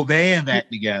old band back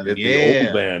together. The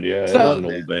old band. Yeah. So, an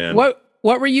old band.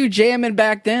 What were you jamming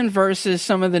back then versus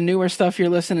some of the newer stuff you're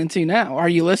listening to now? Are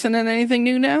you listening to anything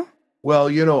new now? Well,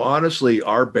 honestly,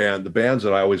 our band, the bands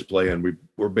that I always play in,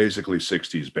 we're basically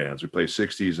 60s bands. We play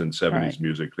 60s and 70s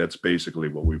music. That's basically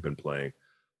what we've been playing.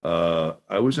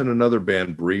 I was in another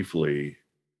band briefly.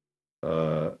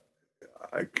 I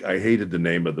hated the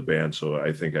name of the band, so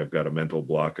I think I've got a mental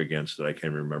block against it. I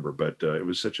can't remember, but it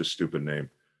was such a stupid name.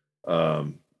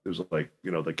 It was like,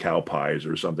 the Cow Pies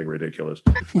or something ridiculous.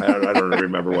 I don't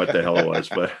remember what the hell it was,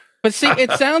 but see,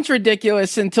 it sounds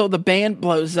ridiculous until the band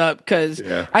blows up, because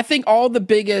I think all the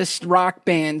biggest rock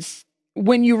bands,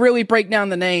 when you really break down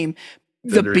the name,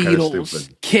 the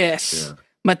Beatles, Kiss,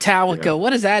 Metallica, what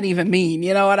does that even mean?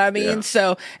 You know what I mean? Yeah.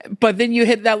 So, but then you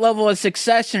hit that level of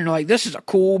success and you're like, this is a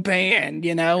cool band,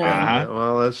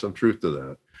 Well, there's some truth to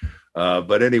that.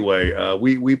 But anyway,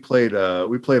 we played a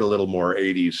little more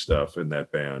 80s stuff in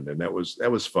that band, and that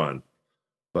was fun.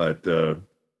 But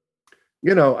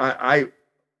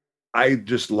I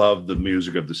just love the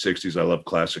music of the 60s. I love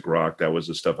classic rock. That was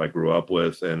the stuff I grew up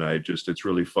with, and it's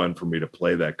really fun for me to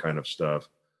play that kind of stuff.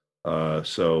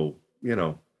 So we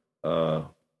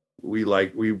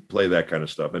play that kind of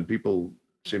stuff, and people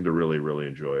seem to really, really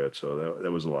enjoy it. So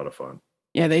that was a lot of fun.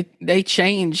 Yeah, they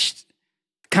changed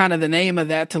kind of the name of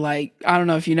that to, like, I don't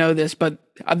know if you know this, but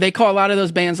they call a lot of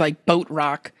those bands like boat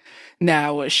rock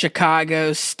now.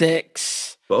 Chicago,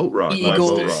 Styx, boat rock,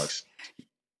 Eagles. Boat rocks.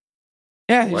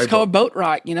 Yeah, it's called boat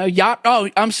rock. Yacht. Oh,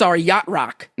 I'm sorry, yacht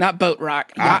rock, not boat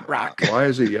rock. Yacht rock. Why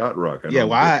is it yacht rock?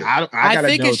 I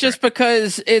think it's just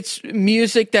because it's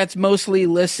music that's mostly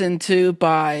listened to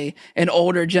by an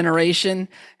older generation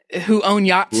who own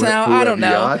yachts now. I don't know.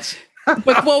 Yachts? So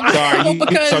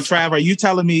Trav, are you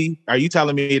telling me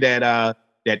that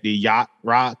that the yacht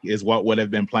rock is what would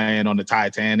have been playing on the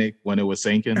Titanic when it was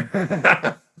sinking?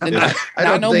 I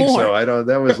don't think so.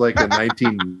 That was like in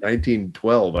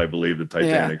 1912, I believe the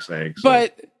Titanic sank. So.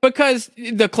 But because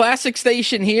the classic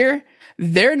station here,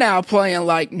 they're now playing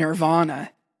like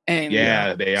Nirvana and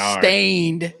they are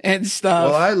Stained and stuff.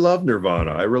 Well, I love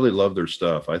Nirvana. I really love their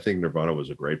stuff. I think Nirvana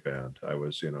was a great band. I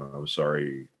was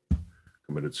sorry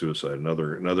committed suicide.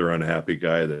 Another unhappy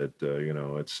guy that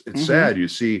it's sad. You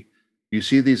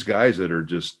see these guys that are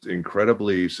just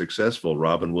incredibly successful.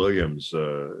 Robin Williams,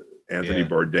 Anthony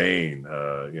Bourdain,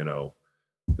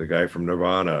 the guy from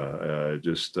Nirvana,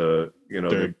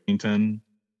 Darrington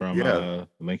from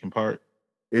Linkin Park.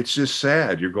 It's just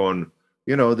sad. You're going,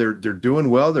 they're doing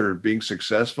well, they're being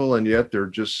successful, and yet they're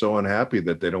just so unhappy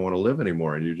that they don't want to live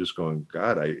anymore. And you're just going,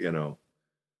 God,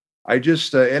 I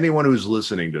just anyone who's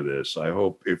listening to this, I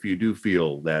hope if you do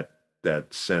feel that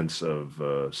sense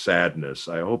of sadness,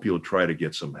 I hope you'll try to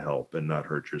get some help and not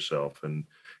hurt yourself. And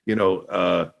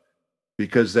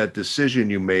because that decision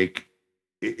you make,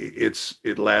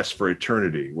 it lasts for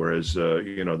eternity. Whereas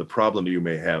the problem you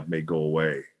may have may go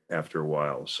away after a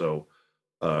while. So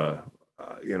I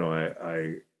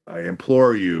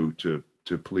implore you to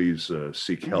please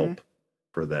seek help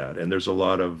for that. And there's a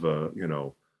lot of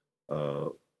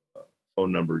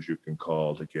phone numbers you can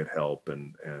call to get help,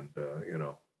 and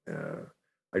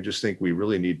I just think we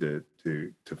really need to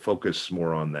focus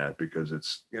more on that, because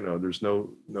it's there's no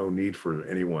need for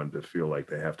anyone to feel like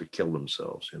they have to kill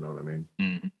themselves. You know what I mean?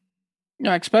 Mm-hmm.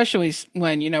 Especially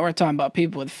when we're talking about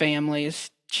people with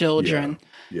families, children.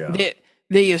 Yeah.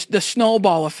 The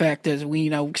snowball effect, as we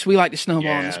because we like to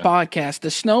snowball on this podcast.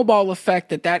 The snowball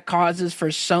effect that causes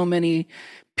for so many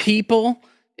people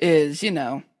is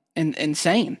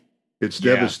insane. It's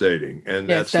devastating, and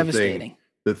that's devastating.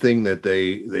 The thing that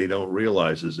they don't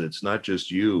realize is it's not just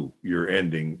you're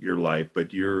ending your life,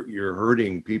 but you're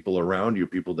hurting people around you,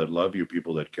 people that love you,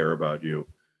 people that care about you.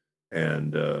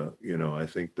 And I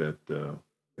think that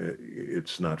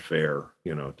it's not fair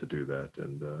to do that.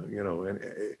 And and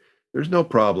there's no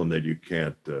problem that you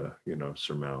can't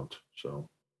surmount. So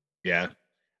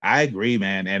I agree,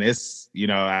 man. And it's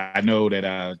I know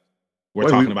that we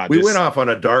went off on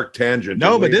a dark tangent.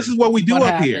 No, but this is what we do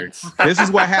up here. This is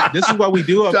what we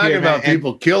do up here. Talking about man.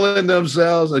 people killing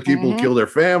themselves and people kill their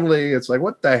family. It's like,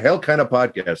 what the hell kind of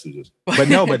podcast is this? But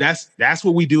that's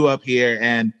what we do up here.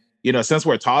 And since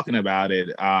we're talking about it,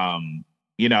 me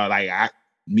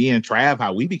and Trav,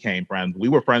 how we became friends. We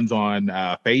were friends on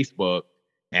Facebook,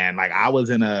 and I was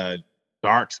in a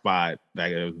dark spot.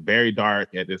 It was very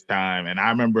dark at this time, and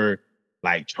I remember.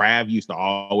 Trav used to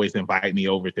always invite me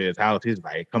over to his house. He's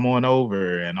like, come on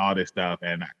over and all this stuff.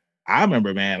 And I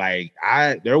remember, man,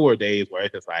 there were days where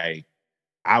it's just I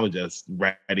was just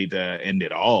ready to end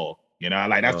it all.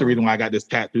 That's the reason why I got this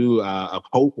tattoo of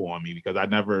hope on me, because I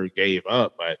never gave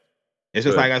up. But it's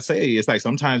just like I say, it's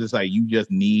sometimes it's you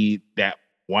just need that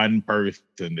one person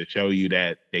to show you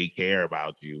that they care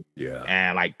about you. Yeah.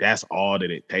 And that's all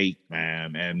that it takes,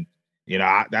 man. And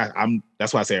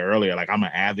that's why I said earlier, I'm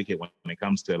an advocate when it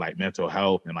comes to mental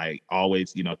health, and always,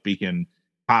 speaking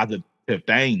positive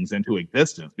things into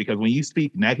existence, because when you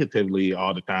speak negatively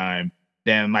all the time,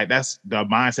 then that's the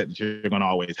mindset that you're going to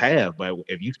always have. But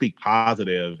if you speak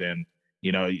positive and,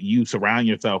 you surround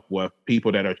yourself with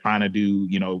people that are trying to do,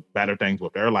 better things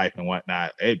with their life and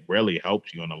whatnot, it really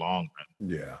helps you in the long run.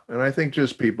 Yeah. And I think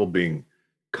just people being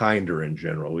kinder in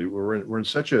general, we're in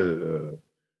such a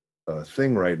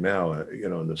thing right now,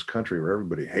 in this country where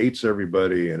everybody hates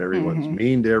everybody and everyone's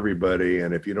mean to everybody.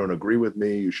 And if you don't agree with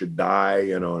me, you should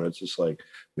die, and it's just we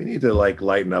need to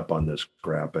lighten up on this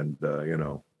crap and,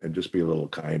 and just be a little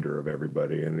kinder of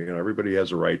everybody. And, everybody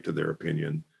has a right to their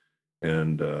opinion.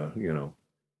 And, we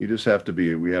have to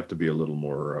be a little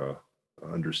more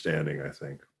understanding, I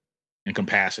think. And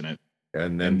compassionate.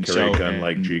 And then carry a gun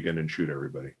like Jigen and shoot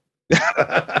everybody.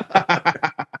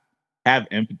 Have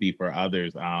empathy for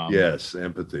others. Yes,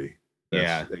 empathy.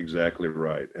 That's exactly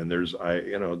right. And there's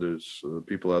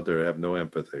people out there that have no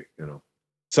empathy.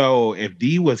 So if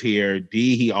D was here,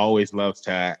 he always loves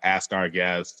to ask our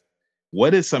guests,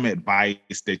 what is some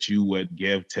advice that you would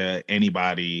give to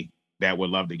anybody that would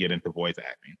love to get into voice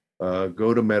acting?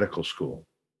 Go to medical school.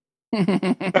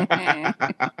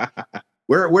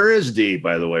 Where is D,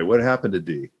 by the way? What happened to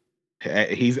D?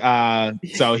 He's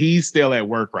so he's still at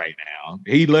work right now.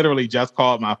 He literally just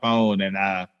called my phone, and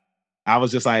I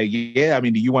was just like, yeah, I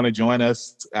mean, do you want to join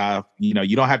us? You know,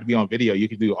 you don't have to be on video, you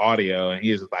can do audio. And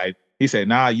he was like, he said,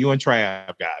 nah, you and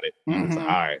Trav got it. I was like, all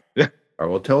right. All right,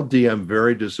 well, tell D I'm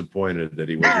very disappointed that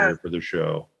he wasn't here for the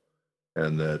show.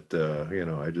 And that you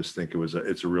know, I just think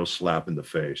it's a real slap in the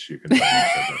face. You can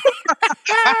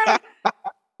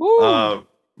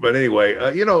but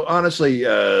anyway, you know, honestly,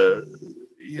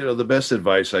 you know, the best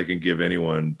advice I can give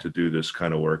anyone to do this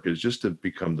kind of work is just to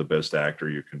become the best actor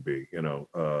you can be. You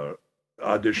know,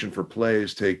 audition for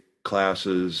plays, take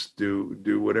classes,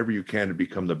 do whatever you can to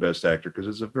become the best actor, because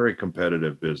it's a very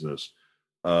competitive business.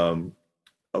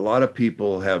 A lot of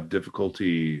people have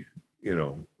difficulty, you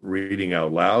know, reading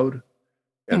out loud,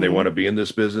 and they want to be in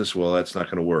this business. Well, that's not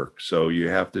going to work. So you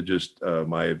have to just,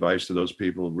 my advice to those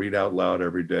people, read out loud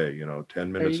every day, you know,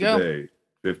 10 minutes a day,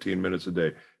 15 minutes a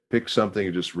day. Pick something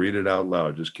and just read it out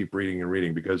loud. Just keep reading and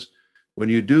reading, because when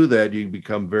you do that, you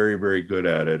become very, very good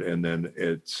at it. And then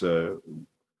it's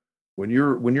when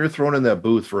you're thrown in that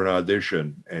booth for an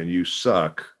audition and you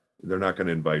suck, they're not going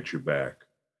to invite you back.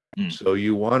 So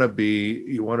you want to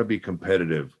be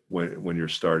competitive when you're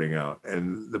starting out.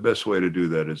 And the best way to do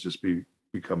that is just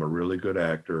become a really good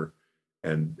actor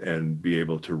and be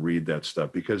able to read that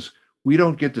stuff, because we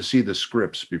don't get to see the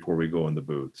scripts before we go in the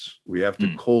booths. We have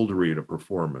to cold read a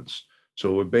performance.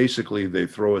 So basically they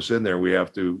throw us in there. We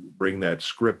have to bring that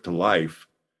script to life,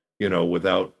 you know,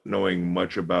 without knowing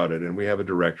much about it. And we have a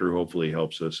director who hopefully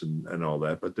helps us and all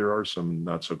that, but there are some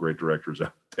not so great directors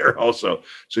out there also.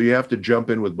 So you have to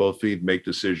jump in with both feet, make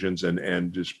decisions,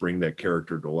 and just bring that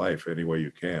character to life any way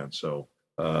you can. So,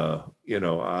 you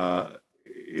know,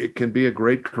 it can be a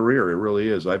great career. It really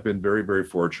is. I've been very, very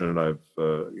fortunate.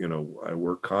 You know, I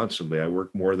work constantly. I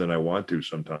work more than I want to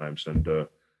sometimes. And,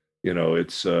 you know,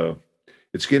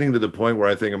 it's getting to the point where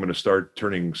I think I'm going to start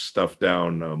turning stuff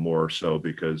down more so,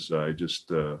 because I just,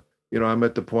 you know, I'm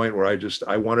at the point where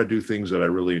I want to do things that I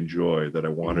really enjoy, that I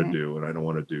want to do. And I don't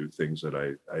want to do things that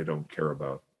I don't care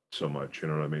about so much. You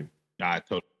know what I mean? I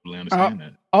totally understand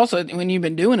that. Also, when you've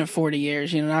been doing it 40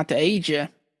 years, you know, not to age you,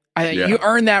 you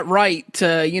earn that right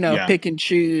to, you know, pick and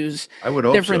choose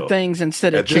different things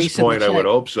instead of chasing. At this point, I would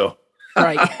hope so.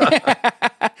 Right.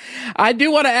 I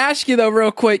do want to ask you though,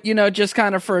 real quick, you know, just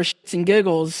kind of for shits and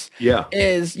giggles. Yeah.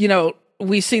 Is, you know,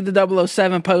 we see the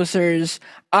 007 posters.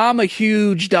 I'm a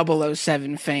huge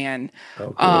 007 fan.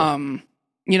 Oh, cool.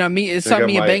 You know, it's something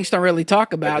me and Banks don't really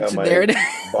talk about. So there it is.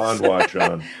 Bond watch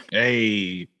on.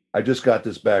 Hey. I just got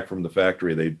this back from the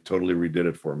factory. They totally redid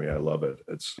it for me. I love it.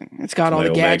 It's got all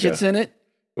the gadgets in it.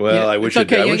 Well, I wish it's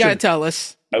okay. You gotta tell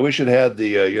us. I wish it had the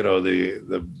you know,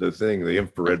 the thing, the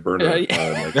infrared burner.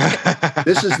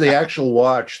 This is the actual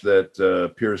watch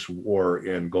that Pierce wore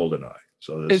in GoldenEye.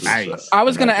 So this is nice. I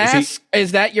was gonna ask,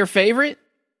 is that your favorite?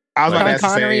 I was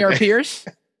Sean Connery or Pierce?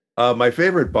 My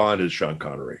favorite Bond is Sean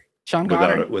Connery. Sean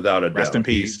Connery, without a doubt. Rest in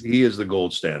peace. He is the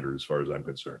gold standard as far as I'm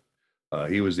concerned.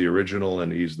 He was the original,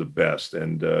 and he's the best.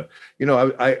 And you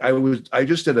know, I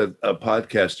just did a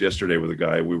podcast yesterday with a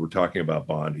guy. We were talking about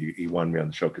Bond. He wanted me on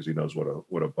the show because he knows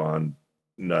what a Bond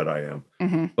nut I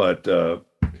am. But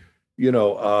you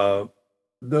know,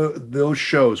 those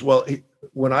shows. Well,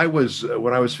 when I was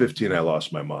 15, I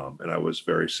lost my mom, and I was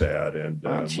very sad. And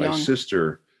my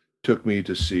sister took me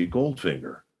to see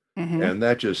Goldfinger. And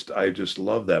I just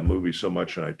love that movie so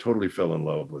much. And I totally fell in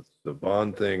love with the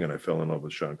Bond thing. And I fell in love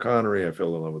with Sean Connery. I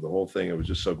fell in love with the whole thing. It was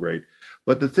just so great.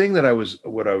 But the thing that I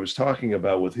was talking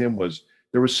about with him was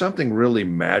there was something really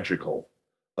magical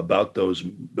about those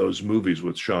movies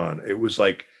with Sean. It was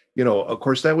like, you know, of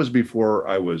course that was before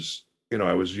I was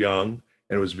young,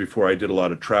 and it was before I did a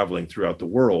lot of traveling throughout the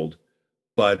world.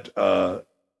 But,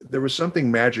 there was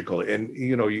something magical. And,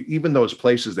 you know, even those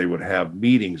places, they would have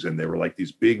meetings, and they were like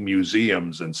these big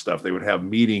museums and stuff. They would have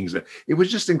meetings. It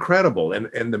was just incredible.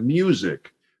 And the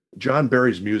music, John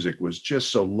Barry's music, was just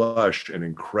so lush and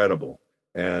incredible.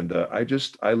 And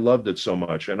I loved it so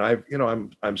much. And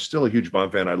I'm still a huge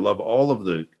Bond fan. I love all of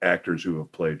the actors who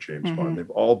have played James Bond. They've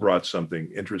all brought something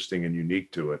interesting and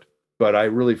unique to it. But I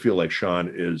really feel like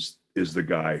Sean is the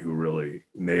guy who really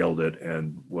nailed it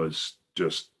and was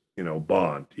just, you know,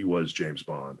 Bond. He was James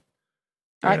Bond.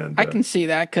 And, I can see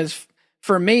that, because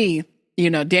for me, you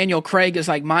know, Daniel Craig is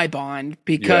like my Bond,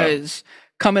 because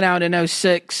coming out in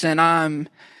 2006 and I'm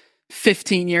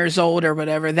 15 years old or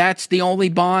whatever, that's the only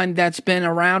Bond that's been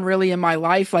around really in my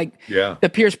life. Like the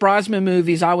Pierce Brosnan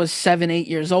movies, I was 7, 8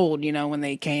 years old, you know, when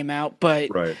they came out. But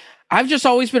I've just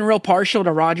always been real partial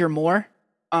to Roger Moore.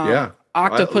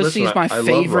 Octopussy's my favorite.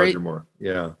 I love Roger Moore.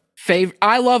 favorite.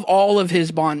 I love all of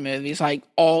his Bond movies, like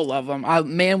all of them.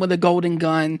 Man with a Golden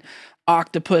Gun,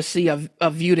 Octopussy, a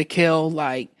View to Kill.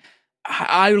 Like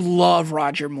I love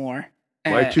Roger Moore.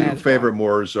 My two favorite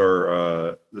Moores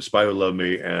are The Spy Who Loved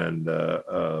Me and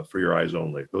For Your Eyes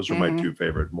Only. Those are my two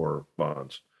favorite Moore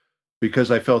Bonds because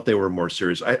I felt they were more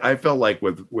serious. I felt like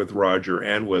with Roger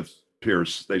and with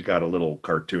Pierce, they got a little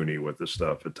cartoony with the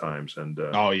stuff at times. And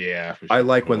sure. I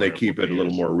like when they keep it a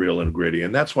little more real and gritty.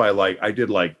 And that's why I did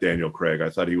like Daniel Craig. I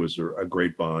thought he was a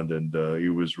great Bond, and he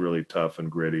was really tough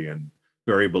and gritty and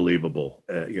very believable,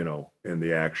 in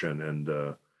the action.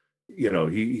 And,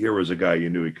 here was a guy you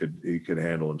knew he could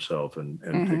handle himself and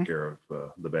take care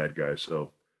of the bad guy.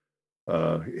 So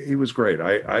he was great.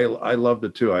 I loved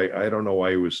it too. I don't know why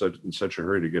he was in such a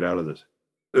hurry to get out of this,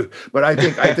 but I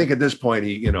think at this point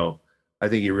I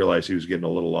think he realized he was getting a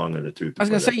little long in the tooth. I was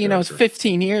going to say, it's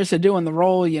 15 years of doing the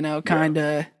role, kind of.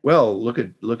 Yeah. Well, look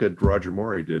at Roger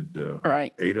Moore. He did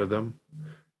 8 of them.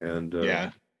 And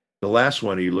the last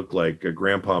one, he looked like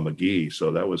Grandpa McGee.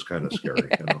 So that was kind of scary.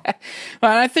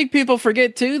 Well, I think people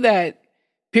forget too that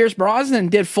Pierce Brosnan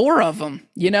did 4 of them.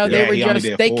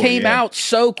 They came out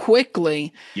so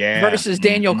quickly versus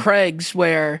Daniel Craig's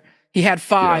where he had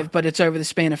 5, but it's over the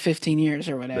span of 15 years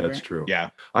or whatever. That's true.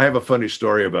 Yeah. I have a funny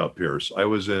story about Pierce. I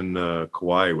was in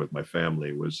Kauai with my family.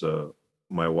 It was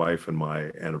my wife and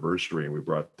my anniversary, and we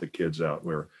brought the kids out.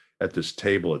 We were at this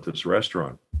table at this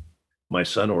restaurant. My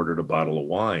son ordered a bottle of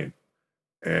wine,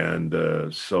 and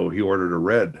so he ordered a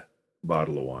red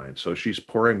bottle of wine. So she's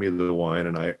pouring me the wine,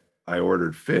 and I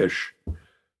ordered fish,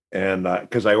 and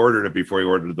because I ordered it before he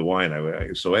ordered the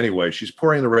wine. So anyway, she's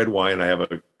pouring the red wine. I have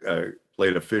a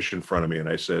plate of fish in front of me, and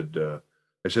I said to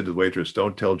the waitress,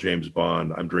 "Don't tell James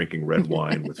Bond I'm drinking red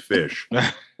wine with fish."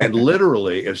 And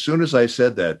literally, as soon as I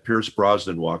said that, Pierce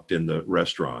Brosnan walked in the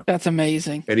restaurant. That's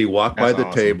amazing. And he walked by the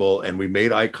table, and we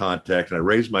made eye contact, and I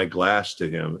raised my glass to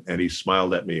him, and he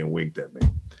smiled at me and winked at me.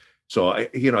 So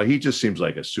he just sees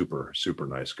like a super, super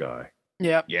nice guy.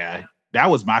 Yep. Yeah. That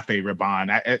was my favorite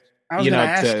Bond. I was going to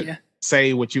ask you.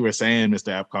 Say what you were saying,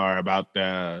 Mr. Epcar, about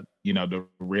the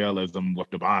realism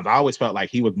with the Bonds. I always felt like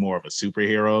he was more of a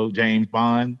superhero, James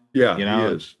Bond. Yeah, he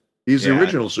is. He's the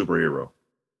original superhero.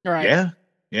 Right.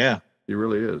 Yeah. He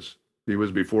really is. He was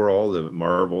before all the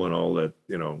Marvel and all that,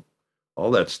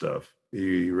 all that stuff.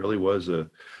 He really was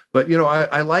but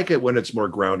I like it when it's more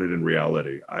grounded in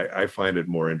reality. I find it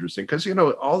more interesting because,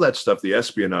 all that stuff, the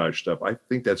espionage stuff, I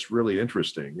think that's really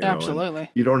interesting. Absolutely.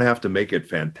 You don't have to make it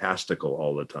fantastical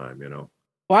all the time, Well,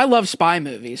 I love spy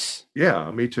movies.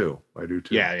 Yeah, me too. I do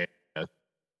too. Yeah. I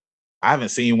haven't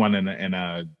seen one in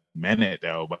a minute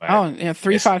though. But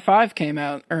 355 came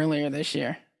out earlier this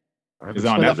year. Is it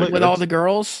on Netflix? With all the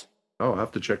girls? Oh, I'll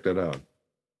have to check that out.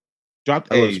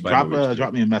 Drop me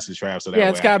a message, Trav. So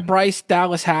it's got Bryce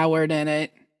Dallas Howard in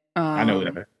it. I know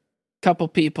that. Couple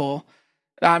people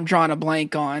I'm drawing a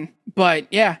blank on, but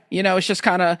it's just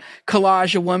kind of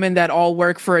collage of women that all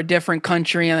work for a different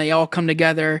country and they all come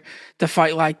together to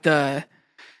fight like the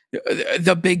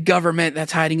big government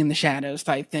that's hiding in the shadows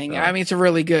type thing. I mean, it's a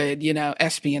really good,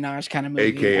 espionage kind of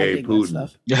movie. AKA Putin.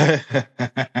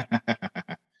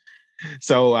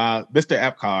 So, Mr.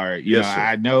 Epcar, yes,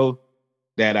 I know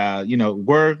that,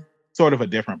 we're sort of a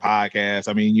different podcast.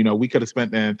 I mean, we could have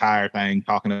spent the entire thing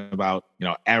talking about,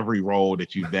 every role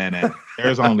that you've been in.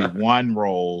 There's only one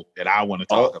role that I want to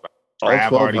talk about.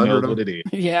 Trav already knows what it is.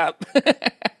 Yeah.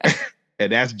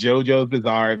 And that's JoJo's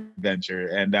Bizarre Adventure.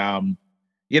 And,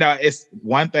 it's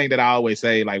one thing that I always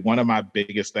say, like one of my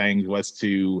biggest things was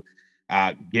to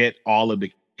get all of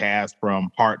the cast from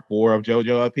part 4 of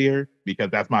JoJo up here, because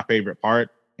that's my favorite part.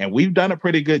 And we've done a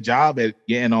pretty good job at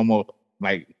getting almost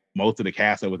like most of the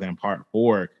cast that was in part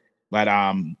 4. But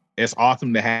it's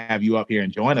awesome to have you up here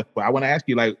and join us. But I want to ask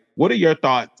you, like, what are your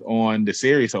thoughts on the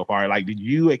series so far? Like, did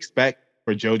you expect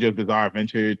for JoJo's Bizarre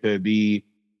Adventure to be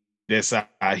this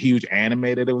huge anime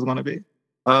that it was going to be?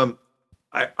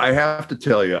 I have to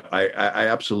tell you, I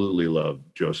absolutely love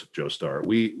Joseph Joestar.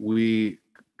 We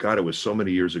God, it was so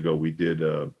many years ago. We did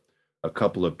a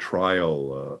couple of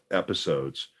trial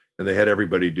episodes, and they had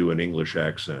everybody do an English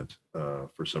accent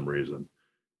for some reason.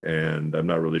 And I'm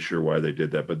not really sure why they did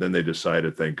that, but then they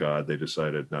decided, thank God, they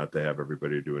decided not to have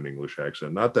everybody do an English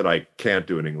accent. Not that I can't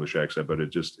do an English accent, but it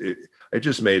just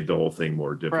made the whole thing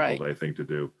more difficult, right, I think, to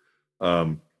do.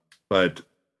 But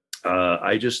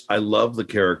I love the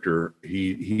character.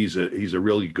 He's a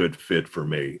really good fit for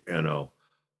me, and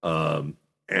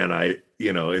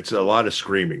it's a lot of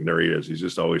screaming. There he is. He's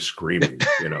just always screaming,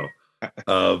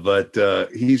 but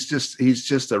he's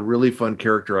just a really fun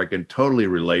character. I can totally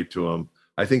relate to him.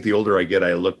 I think the older I get,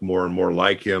 I look more and more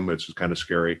like him. It's kind of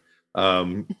scary.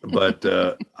 But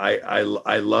I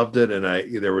loved it, and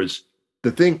there was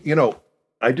the thing,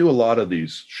 I do a lot of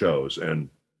these shows, and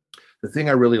the thing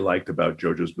I really liked about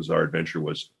JoJo's Bizarre Adventure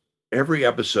was every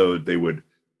episode they would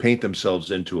paint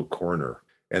themselves into a corner,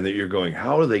 and that you're going,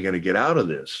 how are they going to get out of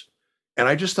this? And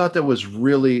I just thought that was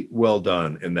really well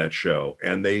done in that show,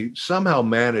 and they somehow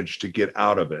managed to get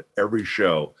out of it every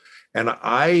show. And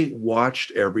I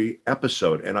watched every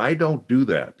episode, and I don't do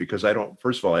that because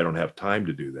first of all, I don't have time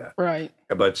to do that. Right.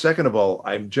 But second of all,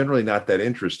 I'm generally not that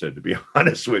interested, to be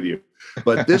honest with you.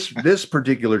 But this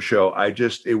particular show, I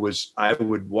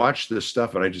would watch this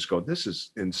stuff and I just go, this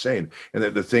is insane. And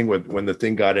the thing when the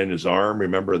thing got in his arm,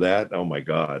 remember that? Oh my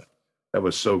God, that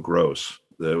was so gross.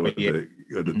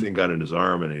 The thing got in his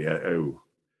arm, and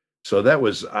so that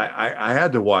was, I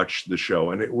had to watch the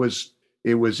show, and it was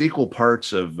equal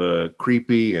parts of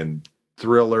creepy and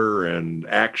thriller and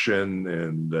action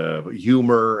and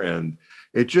humor. And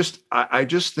I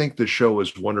just think the show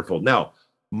is wonderful. Now,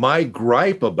 my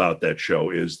gripe about that show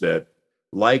is that,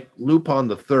 like Lupin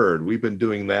the Third, we've been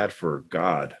doing that for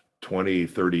 20,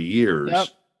 30 years. Yep.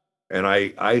 And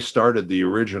I started the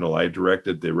original. I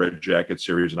directed the Red Jacket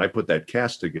series, and I put that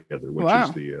cast together, which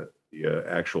is the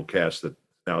actual cast, that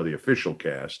now the official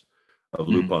cast of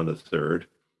Lupin the Third.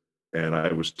 And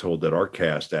I was told that our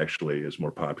cast actually is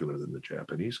more popular than the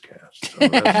Japanese cast. So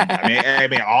I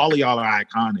mean, all of y'all are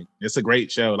iconic. It's a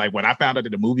great show. Like when I found out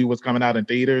that the movie was coming out in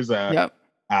theaters,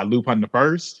 Lupin the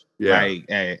First.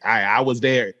 Yeah, I was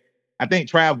there. I think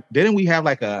Trav, didn't we have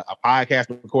like a podcast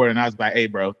recording? And I was like, "Hey,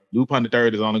 bro, Lupin the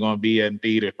Third is only going to be in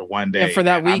theater for one day." Yeah, for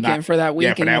that weekend. Yeah, for that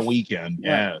weekend.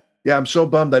 Yeah. Yeah, I'm so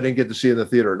bummed I didn't get to see it in the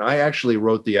theater. And I actually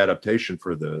wrote the adaptation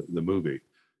for the movie.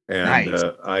 And nice.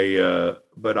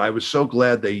 But I was so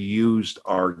glad they used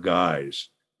our guys,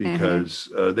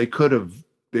 because they could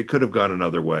have gone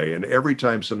another way. And every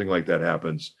time something like that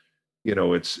happens,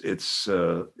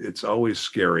 it's always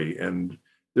scary. And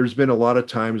there's been a lot of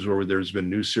times where there's been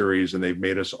new series and they've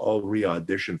made us all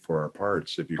re-audition for our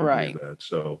parts, if you can believe that.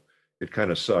 So it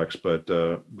kind of sucks, but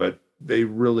we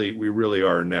really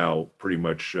are now pretty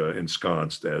much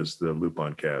ensconced as the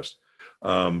Lupin cast.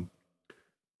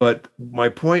 But my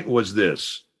point was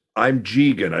this: I'm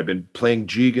Jigen. I've been playing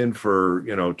Jigen for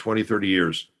 20, 30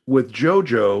 years. With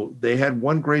JoJo, they had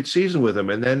one great season with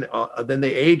him, and then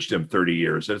they aged him 30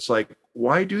 years. And it's like,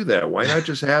 why do that? Why not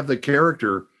just have the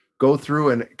character go through,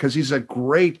 and because he's a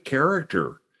great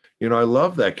character. I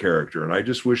love that character, and I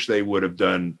just wish they would have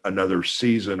done another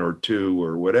season or two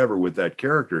or whatever with that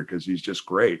character, because he's just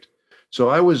great. So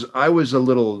I was a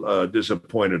little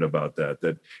disappointed about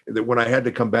that when I had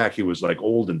to come back, he was like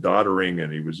old and doddering,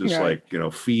 and he was just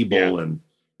feeble, and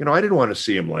I didn't want to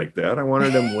see him like that. I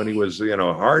wanted him when he was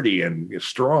hardy and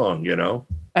strong.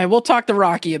 Hey, we'll talk to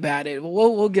Rocky about it.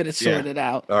 We'll get it sorted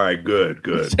out. All right, good.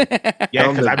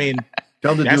 Yeah, because I mean,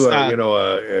 tell them to do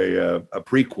a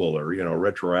prequel or a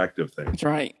retroactive thing. That's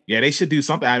right. Yeah, they should do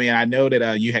something. I mean, I know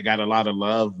that you had got a lot of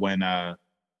love when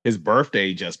his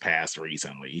birthday just passed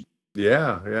recently.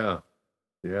 Yeah.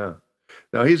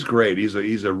 No, he's great.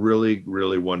 He's a really,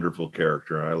 really wonderful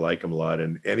character. I like him a lot,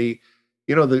 and he,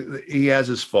 he has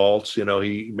his faults.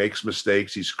 He makes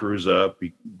mistakes. He screws up.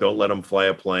 Don't let him fly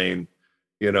a plane.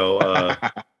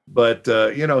 But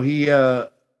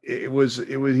he was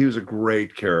a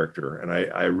great character, and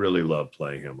I really love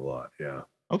playing him a lot. Yeah.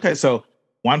 Okay, so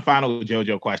one final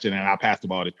JoJo question, and I'll pass the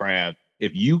ball to Trav.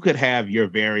 If you could have your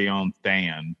very own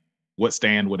stand, what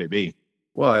stand would it be?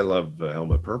 Well, I love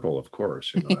Helmet Purple, of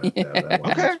course.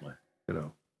 That one. Okay.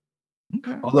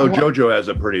 Okay. Although JoJo has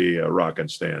a pretty rockin'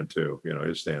 stand too.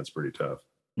 His stand's pretty tough.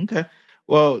 Okay.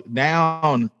 Well,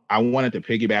 now I wanted to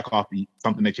piggyback off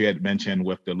something that you had mentioned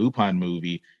with the Lupin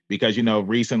movie, because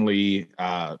recently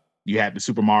you had the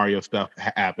Super Mario stuff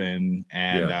happen,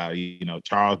 and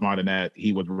Charles Martinet,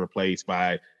 he was replaced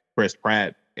by Chris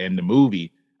Pratt in the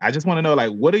movie. I just want to know,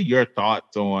 like, what are your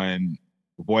thoughts on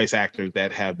voice actors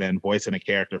that have been voicing a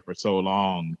character for so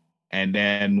long, and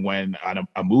then when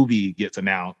a movie gets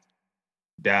announced,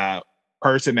 the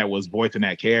person that was voicing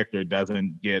that character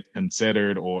doesn't get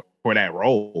considered or for that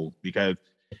role? Because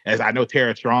as I know,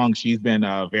 Tara Strong, she's been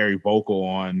very vocal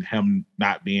on him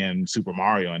not being Super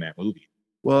Mario in that movie.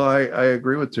 Well, I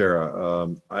agree with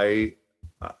Tara. I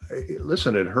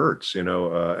listen, it hurts, and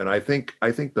I think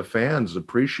the fans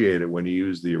appreciate it when you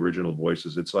use the original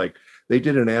voices. It's like they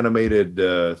did an animated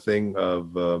thing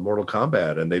of Mortal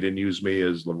Kombat, and they didn't use me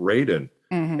as Raiden,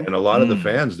 and a lot of the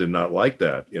fans did not like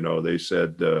that. They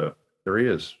said, "There he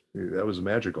is." That was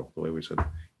magical the way we said it.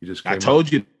 He just came. I told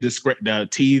you the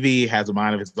TV has a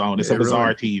mind of its own. It's a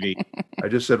bizarre TV. I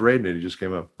just said Raiden, and he just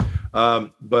came up.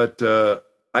 But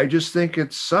I just think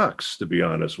it sucks, to be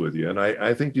honest with you. And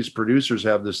I think these producers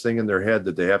have this thing in their head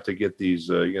that they have to get these,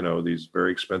 these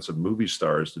very expensive movie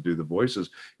stars to do the voices.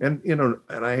 And,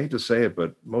 and I hate to say it,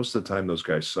 but most of the time those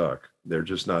guys suck. They're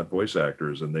just not voice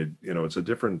actors. And it's a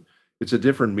different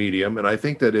medium. And I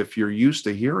think that if you're used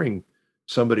to hearing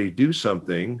somebody do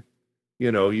something,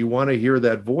 you want to hear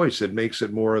that voice. It makes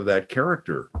it more of that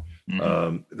character.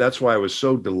 Mm-hmm. That's why I was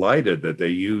so delighted that they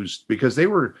used, because they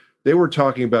were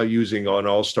talking about using an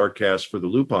all-star cast for the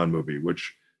Lupin movie,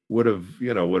 which I would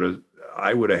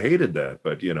have hated that,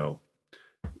 but you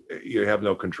have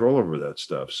no control over that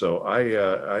stuff. So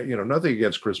I nothing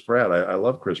against Chris Pratt. I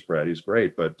love Chris Pratt. He's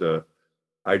great, but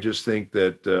I just think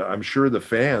that I'm sure the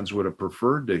fans would have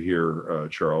preferred to hear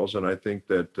Charles, and I think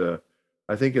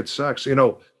it sucks.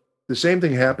 The same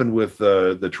thing happened with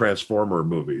the Transformer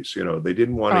movies. They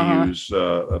didn't want to use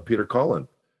Peter Cullen,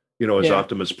 as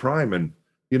Optimus Prime, and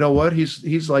you know what?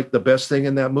 He's like the best thing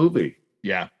in that movie.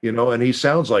 Yeah. And he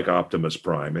sounds like Optimus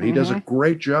Prime, and he does a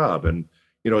great job. And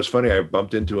it's funny. I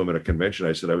bumped into him at a convention.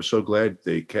 I said, "I was so glad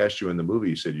they cast you in the movie."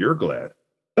 He said, "You're glad."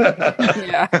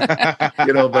 Yeah.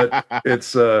 But it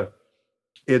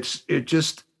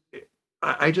just.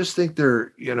 I just think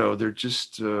they're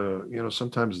just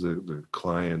sometimes the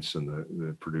clients and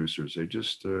the producers, they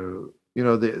just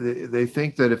they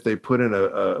think that if they put in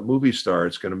a movie star,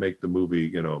 it's going to make the movie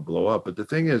blow up. But the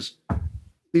thing is,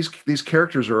 these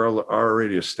characters are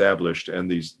already established, and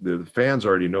the fans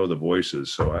already know the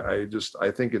voices. So I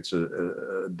think it's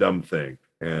a dumb thing.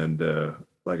 And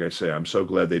like I say, I'm so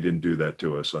glad they didn't do that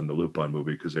to us on the Lupin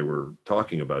movie, because they were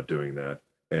talking about doing that.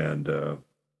 And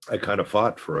I kind of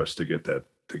fought for us to get that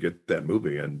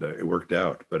movie, and it worked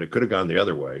out. But it could have gone the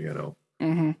other way,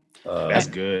 Mm-hmm. That's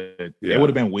good. Yeah. It would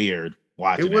have been weird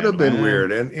watching. It would have been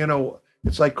weird, and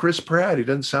it's like Chris Pratt. He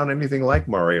doesn't sound anything like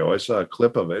Mario. I saw a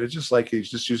clip of it. It's just like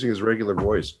he's just using his regular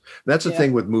voice. That's the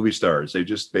thing with movie stars. They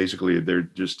just they're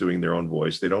just doing their own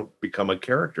voice. They don't become a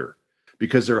character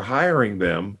because they're hiring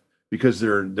them, because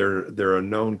they're a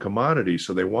known commodity.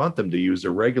 So they want them to use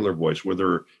their regular voice,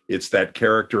 whether it's that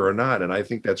character or not. And I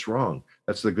think that's wrong.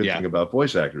 That's the good thing about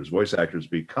voice actors. Voice actors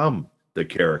become the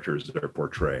characters that they're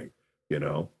portraying,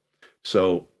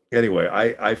 So anyway,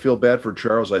 I feel bad for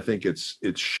Charles. I think it's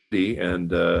shitty, and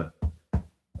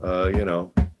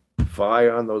fie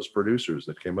on those producers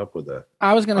that came up with that.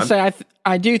 I was going to say,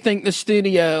 I do think the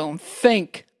studio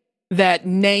think that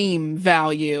name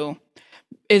value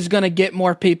is going to get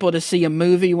more people to see a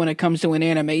movie when it comes to an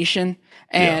animation.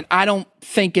 And I don't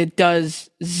think it does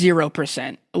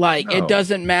 0%. It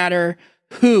doesn't matter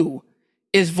who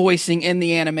is voicing in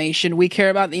the animation. We care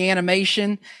about the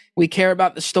animation. We care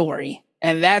about the story.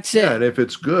 And that's it. Yeah, and if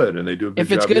it's good and they do a good job.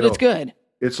 If it's good, it's good.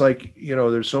 It's like,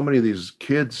 there's so many of these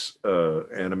kids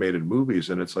animated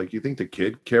movies, and it's like, you think the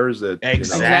kid cares that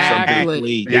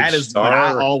exactly that is what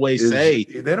I always say.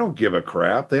 They don't give a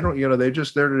crap. They don't, they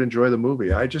just there to enjoy the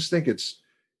movie. I just think it's,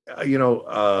 I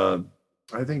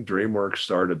think DreamWorks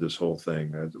started this whole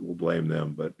thing. We'll blame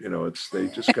them, but they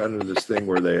just got into this thing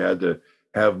where they had to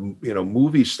have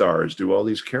movie stars do all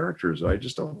these characters. I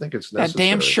just don't think it's necessary. That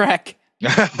damn Shrek.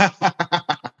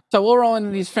 So we'll roll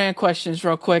into these fan questions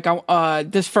real quick.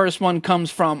 This first one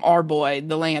comes from our boy,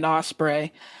 the Land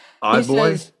Osprey. Odd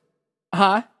Boy? Says,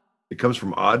 huh? It comes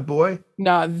from Odd Boy?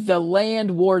 No, the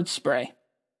Land Ward Spray.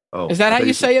 Oh, is that how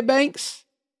you say it, Banks?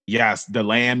 Yes, the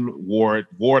Land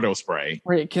Wardo Spray.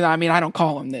 Because I don't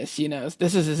call him this.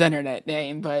 This is his internet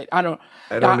name, but I don't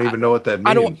even know what that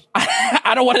means.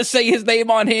 I don't want to say his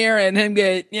name on here and him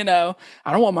get. I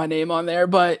don't want my name on there,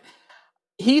 but.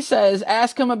 He says,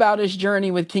 ask him about his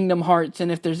journey with Kingdom Hearts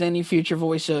and if there's any future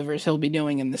voiceovers he'll be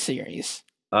doing in the series.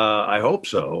 I hope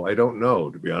so. I don't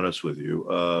know, to be honest with you.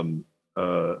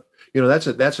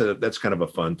 That's kind of a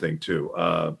fun thing too.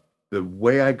 The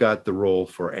way I got the role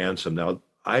for Ansem. Now,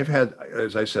 I've had,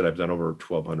 as I said, I've done over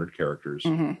 1,200 characters.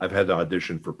 Mm-hmm. I've had to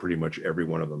audition for pretty much every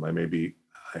one of them. I may be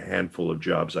a handful of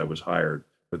jobs I was hired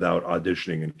without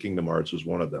auditioning, and Kingdom Hearts was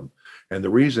one of them. And the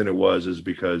reason it is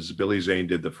because Billy Zane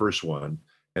did the first one,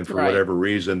 and for whatever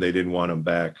reason, they didn't want him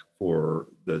back for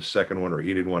the second one, or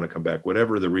he didn't want to come back,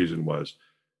 whatever the reason was.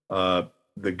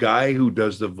 The guy who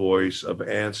does the voice of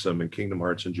Ansem in Kingdom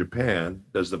Hearts in Japan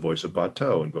does the voice of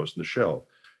Batou in Ghost in the Shell.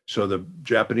 So the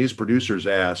Japanese producers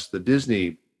asked the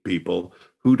Disney people,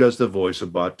 who does the voice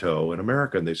of Batou in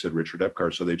America? And they said, Richard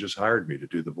Epcar. So they just hired me to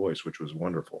do the voice, which was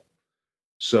wonderful.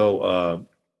 So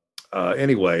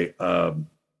anyway,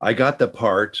 I got the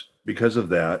part because of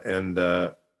that. And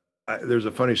there's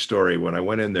a funny story. When I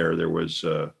went in there was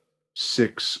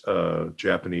 6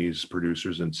 Japanese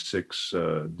producers and 6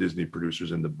 Disney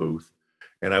producers in the booth.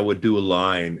 and I would do a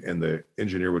line, and the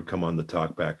engineer would come on the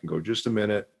talk back and go, just a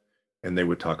minute. And they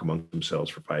would talk among themselves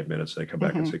for 5 minutes. And they come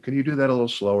back and say, can you do that a little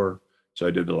slower? So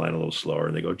I did the line a little slower,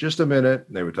 and they go, just a minute.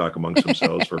 And they would talk amongst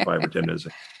themselves for 5 or 10 minutes.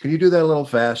 Can you do that a little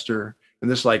faster?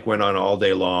 And this like went on all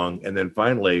day long. And then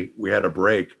finally we had a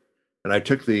break, and I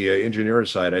took the engineer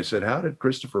aside. I said, how did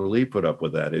Christopher Lee put up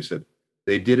with that? He said,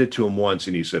 they did it to him once.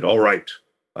 And he said, all right,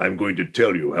 I'm going to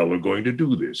tell you how we're going to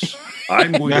do this.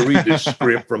 I'm going to read this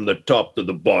script from the top to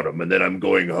the bottom, and then I'm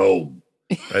going home.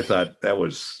 I thought that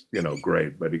was,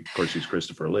 great. But of course, he's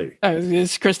Christopher Lee.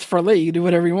 It's Christopher Lee. You do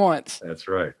whatever he wants. That's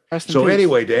right. So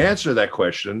anyway, to answer that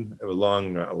question, a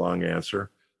long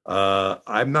answer,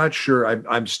 I'm not sure.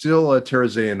 I'm still Terra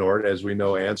Xehanort, as we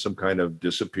know. Ansem kind of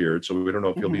disappeared, so we don't know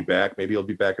if he'll be back. Maybe he'll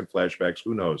be back in flashbacks.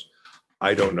 Who knows?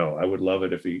 I don't know. I would love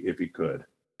it if he could.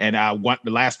 And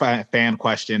the last fan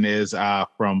question is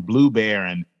from Blue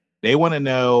Baron. They want to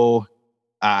know,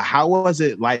 how was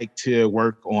it like to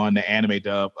work on the anime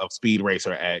dub of Speed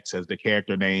Racer X as the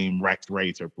character name Rex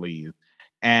Racer, please?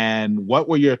 And what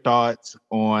were your thoughts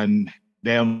on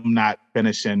them not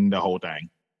finishing the whole thing?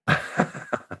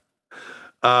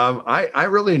 I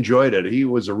really enjoyed it. He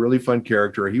was a really fun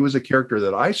character. He was a character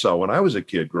that I saw when I was a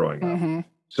kid growing up.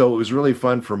 So it was really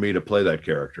fun for me to play that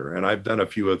character. And I've done a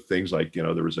few of things like,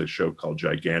 there was a show called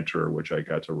Gigantor, which I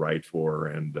got to write for,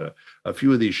 and a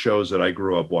few of these shows that I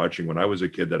grew up watching when I was a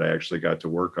kid that I actually got to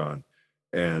work on.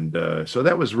 And so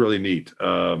that was really neat.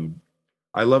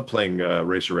 I love playing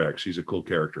Racer X. He's a cool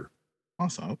character.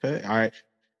 Awesome. Okay. All right.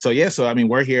 So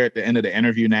we're here at the end of the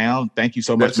interview now. Thank you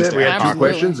so much. That's it. We had 2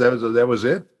 questions. That was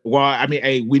it. Well,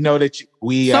 we know that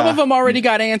some of them already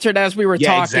got answered as we were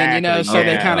talking, exactly. So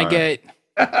they kind of get.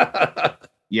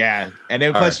 Yeah, and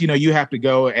then plus, you have to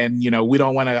go, and we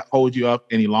don't want to hold you up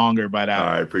any longer. But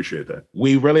I appreciate that.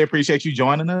 We really appreciate you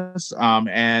joining us.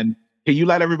 And can you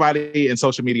let everybody in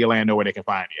social media land know where they can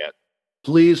find you?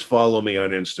 Please follow me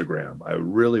on Instagram. I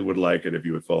really would like it if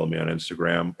you would follow me on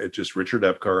Instagram. It's just Richard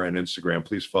Epcar on Instagram.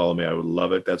 Please follow me. I would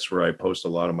love it. That's where I post a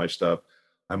lot of my stuff.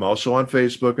 I'm also on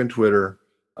Facebook and Twitter.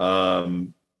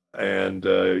 And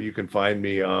you can find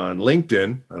me on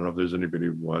LinkedIn. I don't know if there's anybody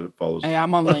who follows. Hey,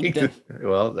 I'm on LinkedIn.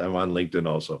 Well, I'm on LinkedIn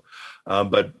also.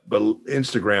 But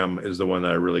Instagram is the one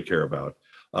that I really care about.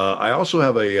 I also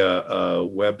have a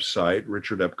website,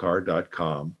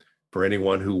 richardepcar.com. For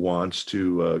anyone who wants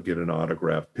to get an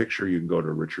autographed picture, you can go to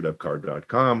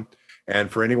richardepcar.com. And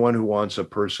for anyone who wants a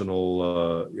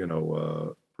personalized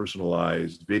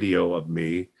video of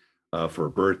me for a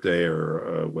birthday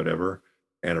or whatever,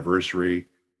 anniversary,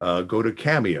 go to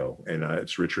Cameo, and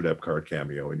it's Richard Epcar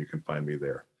Cameo, and you can find me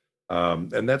there.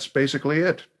 And that's basically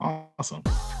it. Awesome.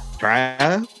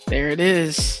 Trav? There it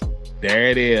is. There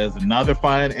it is. Another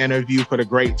fun interview for the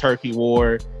Great Turkey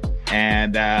War.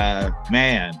 And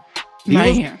man,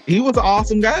 he was an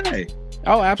awesome guy.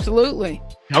 Oh, absolutely.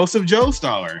 Joseph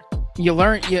Joestar. You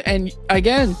learn, and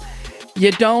again,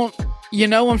 you don't. You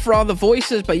know him for all the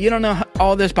voices, but you don't know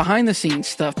all this behind the scenes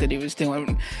stuff that he was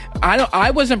doing.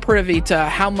 I wasn't privy to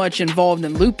how much involved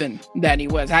in Lupin that he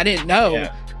was. I didn't know.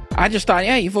 Yeah. I just thought,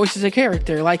 he voices a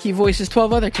character like he voices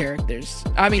 12 other characters.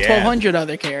 1,200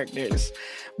 other characters.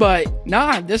 But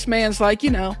this man's like,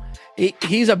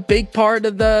 he's a big part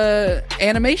of the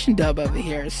animation dub over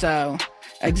here. So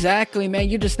exactly, man.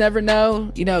 You just never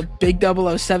know. Big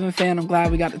 007 fan. I'm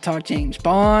glad we got to talk James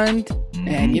Bond.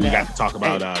 And, we got to talk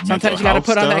about sometimes you got to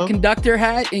put on that conductor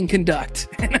hat and conduct.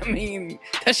 And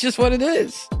that's just what it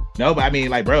is. No, but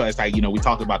bro, it's like, we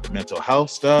talked about the mental health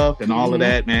stuff and all of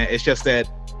that, man. It's just that,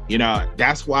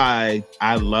 that's why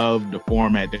I love the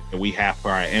format that we have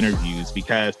for our interviews,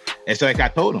 because it's like I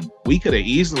told him, we could have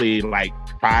easily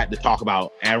tried to talk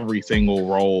about every single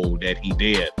role that he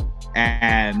did.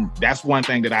 And that's one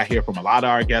thing that I hear from a lot of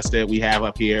our guests that we have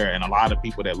up here, and a lot of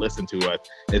people that listen to us,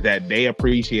 is that they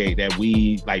appreciate that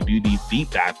we do these deep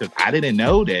dives, because I didn't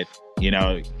know that,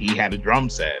 he had a drum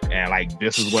set, and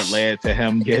this is what led to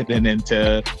him getting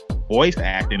into voice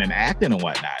acting and acting and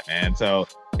whatnot, man. So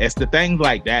it's the things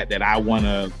like that I want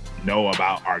to know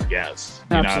about our guests.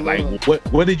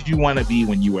 What did you want to be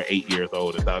when you were 8 years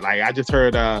old and stuff? I just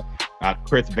heard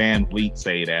Chris Van Vliet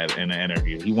say that in an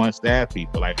interview. He wants to ask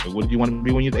people, what did you want to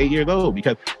be when you were 8 years old?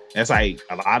 Because it's a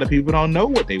lot of people don't know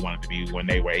what they wanted to be when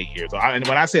they were 8 years old. And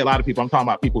when I say a lot of people, I'm talking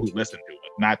about people who listen to it,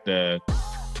 not the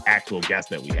actual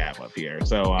guests that we have up here.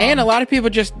 So and a lot of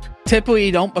people just typically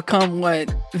don't become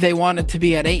what they wanted to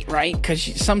be at 8, right? Because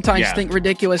you sometimes think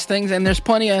ridiculous things, and there's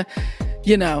plenty of,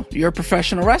 you're a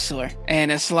professional wrestler,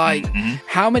 and it's like,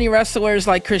 how many wrestlers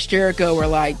like Chris Jericho were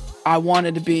like, I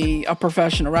wanted to be a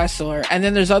professional wrestler? And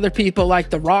then there's other people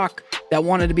like The Rock that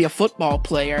wanted to be a football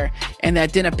player and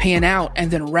that didn't pan out,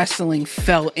 and then wrestling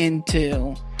fell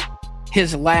into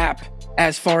his lap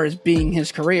as far as being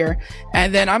his career.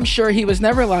 And then I'm sure he was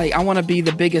never like, I want to be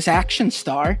the biggest action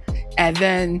star. And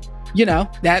then, you know,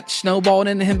 that snowballed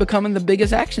into him becoming the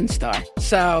biggest action star.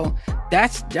 So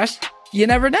that's just, you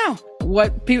never know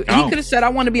what people, he could have said, I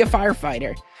want to be a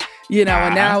firefighter, you know,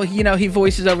 and now, you know, he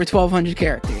voices over 1,200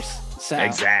 characters. So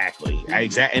exactly.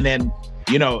 And then,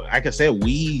 you know, like I said,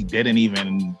 we didn't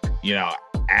even, you know,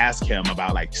 ask him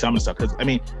about like some of the stuff. Cause I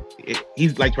mean,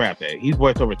 he's like Trav said, he's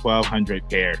voiced over 1,200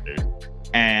 characters.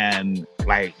 And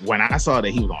like, when I saw that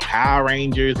he was on Power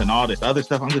Rangers and all this other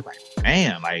stuff, I'm just like,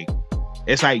 man, like,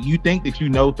 it's like you think that you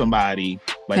know somebody,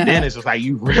 but then it's just like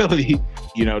you really,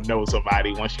 you know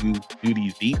somebody once you do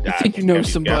these deep dives. I think you know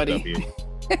somebody.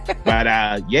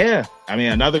 But yeah, I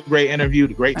mean, another great interview,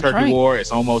 the Great Turkey War.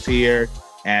 It's almost here,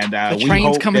 and the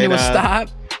train's coming to a stop.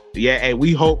 Yeah, and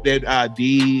we hope that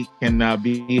D can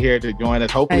be here to join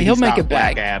us. Hopefully, he'll make it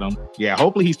Black back. Adam. Yeah,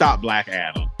 hopefully he stopped Black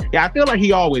Adam. Yeah, I feel like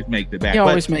he always makes it back. He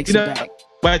always makes it back.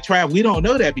 But Trav, we don't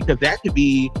know that because that could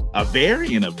be a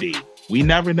variant of D. We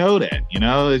never know that, you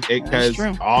know, because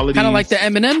all of these, kind of like the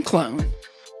Eminem clone.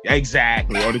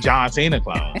 Exactly, or the John Cena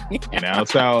clone. You know,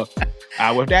 so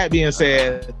with that being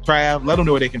said, Trav, let them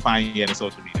know where they can find you on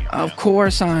social media. Of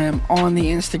course, I am on the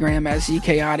Instagram at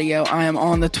ZK Audio. I am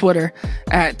on the Twitter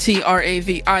at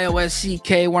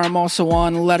TRAVIOSCK, where I'm also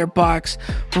on Letterboxd,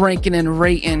 ranking and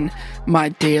rating my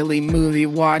daily movie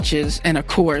watches. And of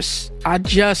course, I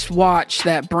just watched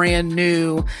that brand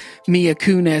new Mila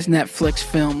Kunis Netflix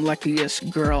film, Luckiest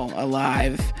Girl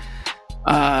Alive.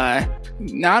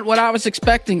 Not what I was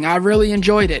expecting. I really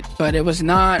enjoyed it, but it was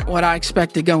not what I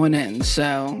expected going in.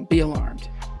 So be alarmed.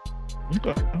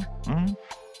 Okay. Mm-hmm.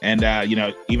 And, you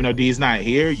know, even though D's not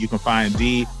here, you can find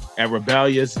D at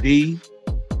Rebellious D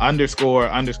 __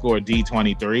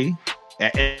 D23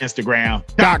 at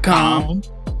Instagram.com.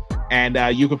 And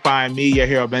you can find me, your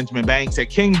hero, Benjamin Banks,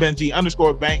 at King Benji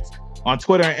 _ Banks on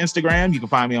Twitter and Instagram. You can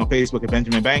find me on Facebook at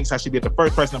Benjamin Banks. I should be the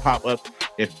first person to pop up.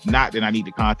 If not, then I need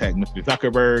to contact Mr.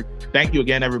 Zuckerberg. Thank you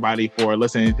again, everybody, for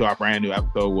listening to our brand new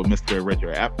episode with Mr.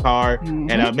 Richard Epcar. Mm-hmm.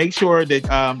 And make sure that,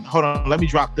 hold on, let me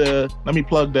plug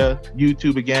the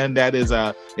YouTube again. That is,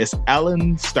 it's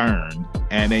Ellen Stern.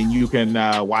 And then you can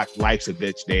watch Life's a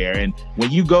Bitch there. And when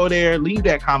you go there, leave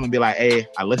that comment, be like, hey,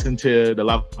 I listened to the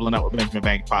Leveling Up with Benjamin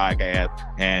Banks podcast,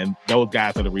 and those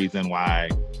guys are the reason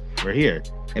why we're here.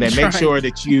 And then make sure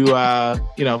that you,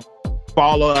 you know,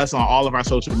 follow us on all of our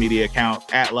social media accounts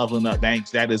at Leveling Up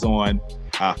Banks. That is on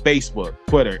Facebook,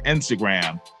 Twitter,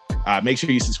 Instagram. Make sure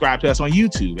you subscribe to us on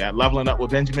YouTube at Leveling Up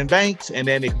with Benjamin Banks. And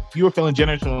then if you are feeling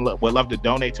generous and would love to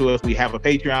donate to us, we have a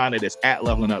Patreon. It is at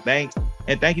Leveling Up Banks.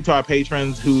 And thank you to our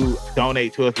patrons who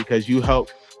donate to us, because you help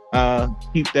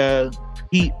keep the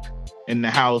heat in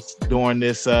the house during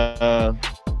this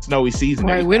snowy season.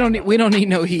 Right, we don't need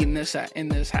no heat in this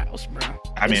house, bro.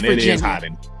 I mean, it is hot.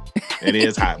 It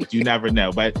is hot, but you never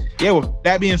know. But yeah, with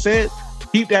that being said,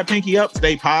 keep that pinky up,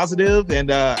 stay positive,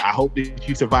 and I hope that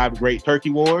you survive the Great Turkey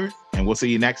War. And we'll see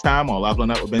you next time on Leveling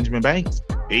Up with Benjamin Banks.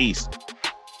 Peace.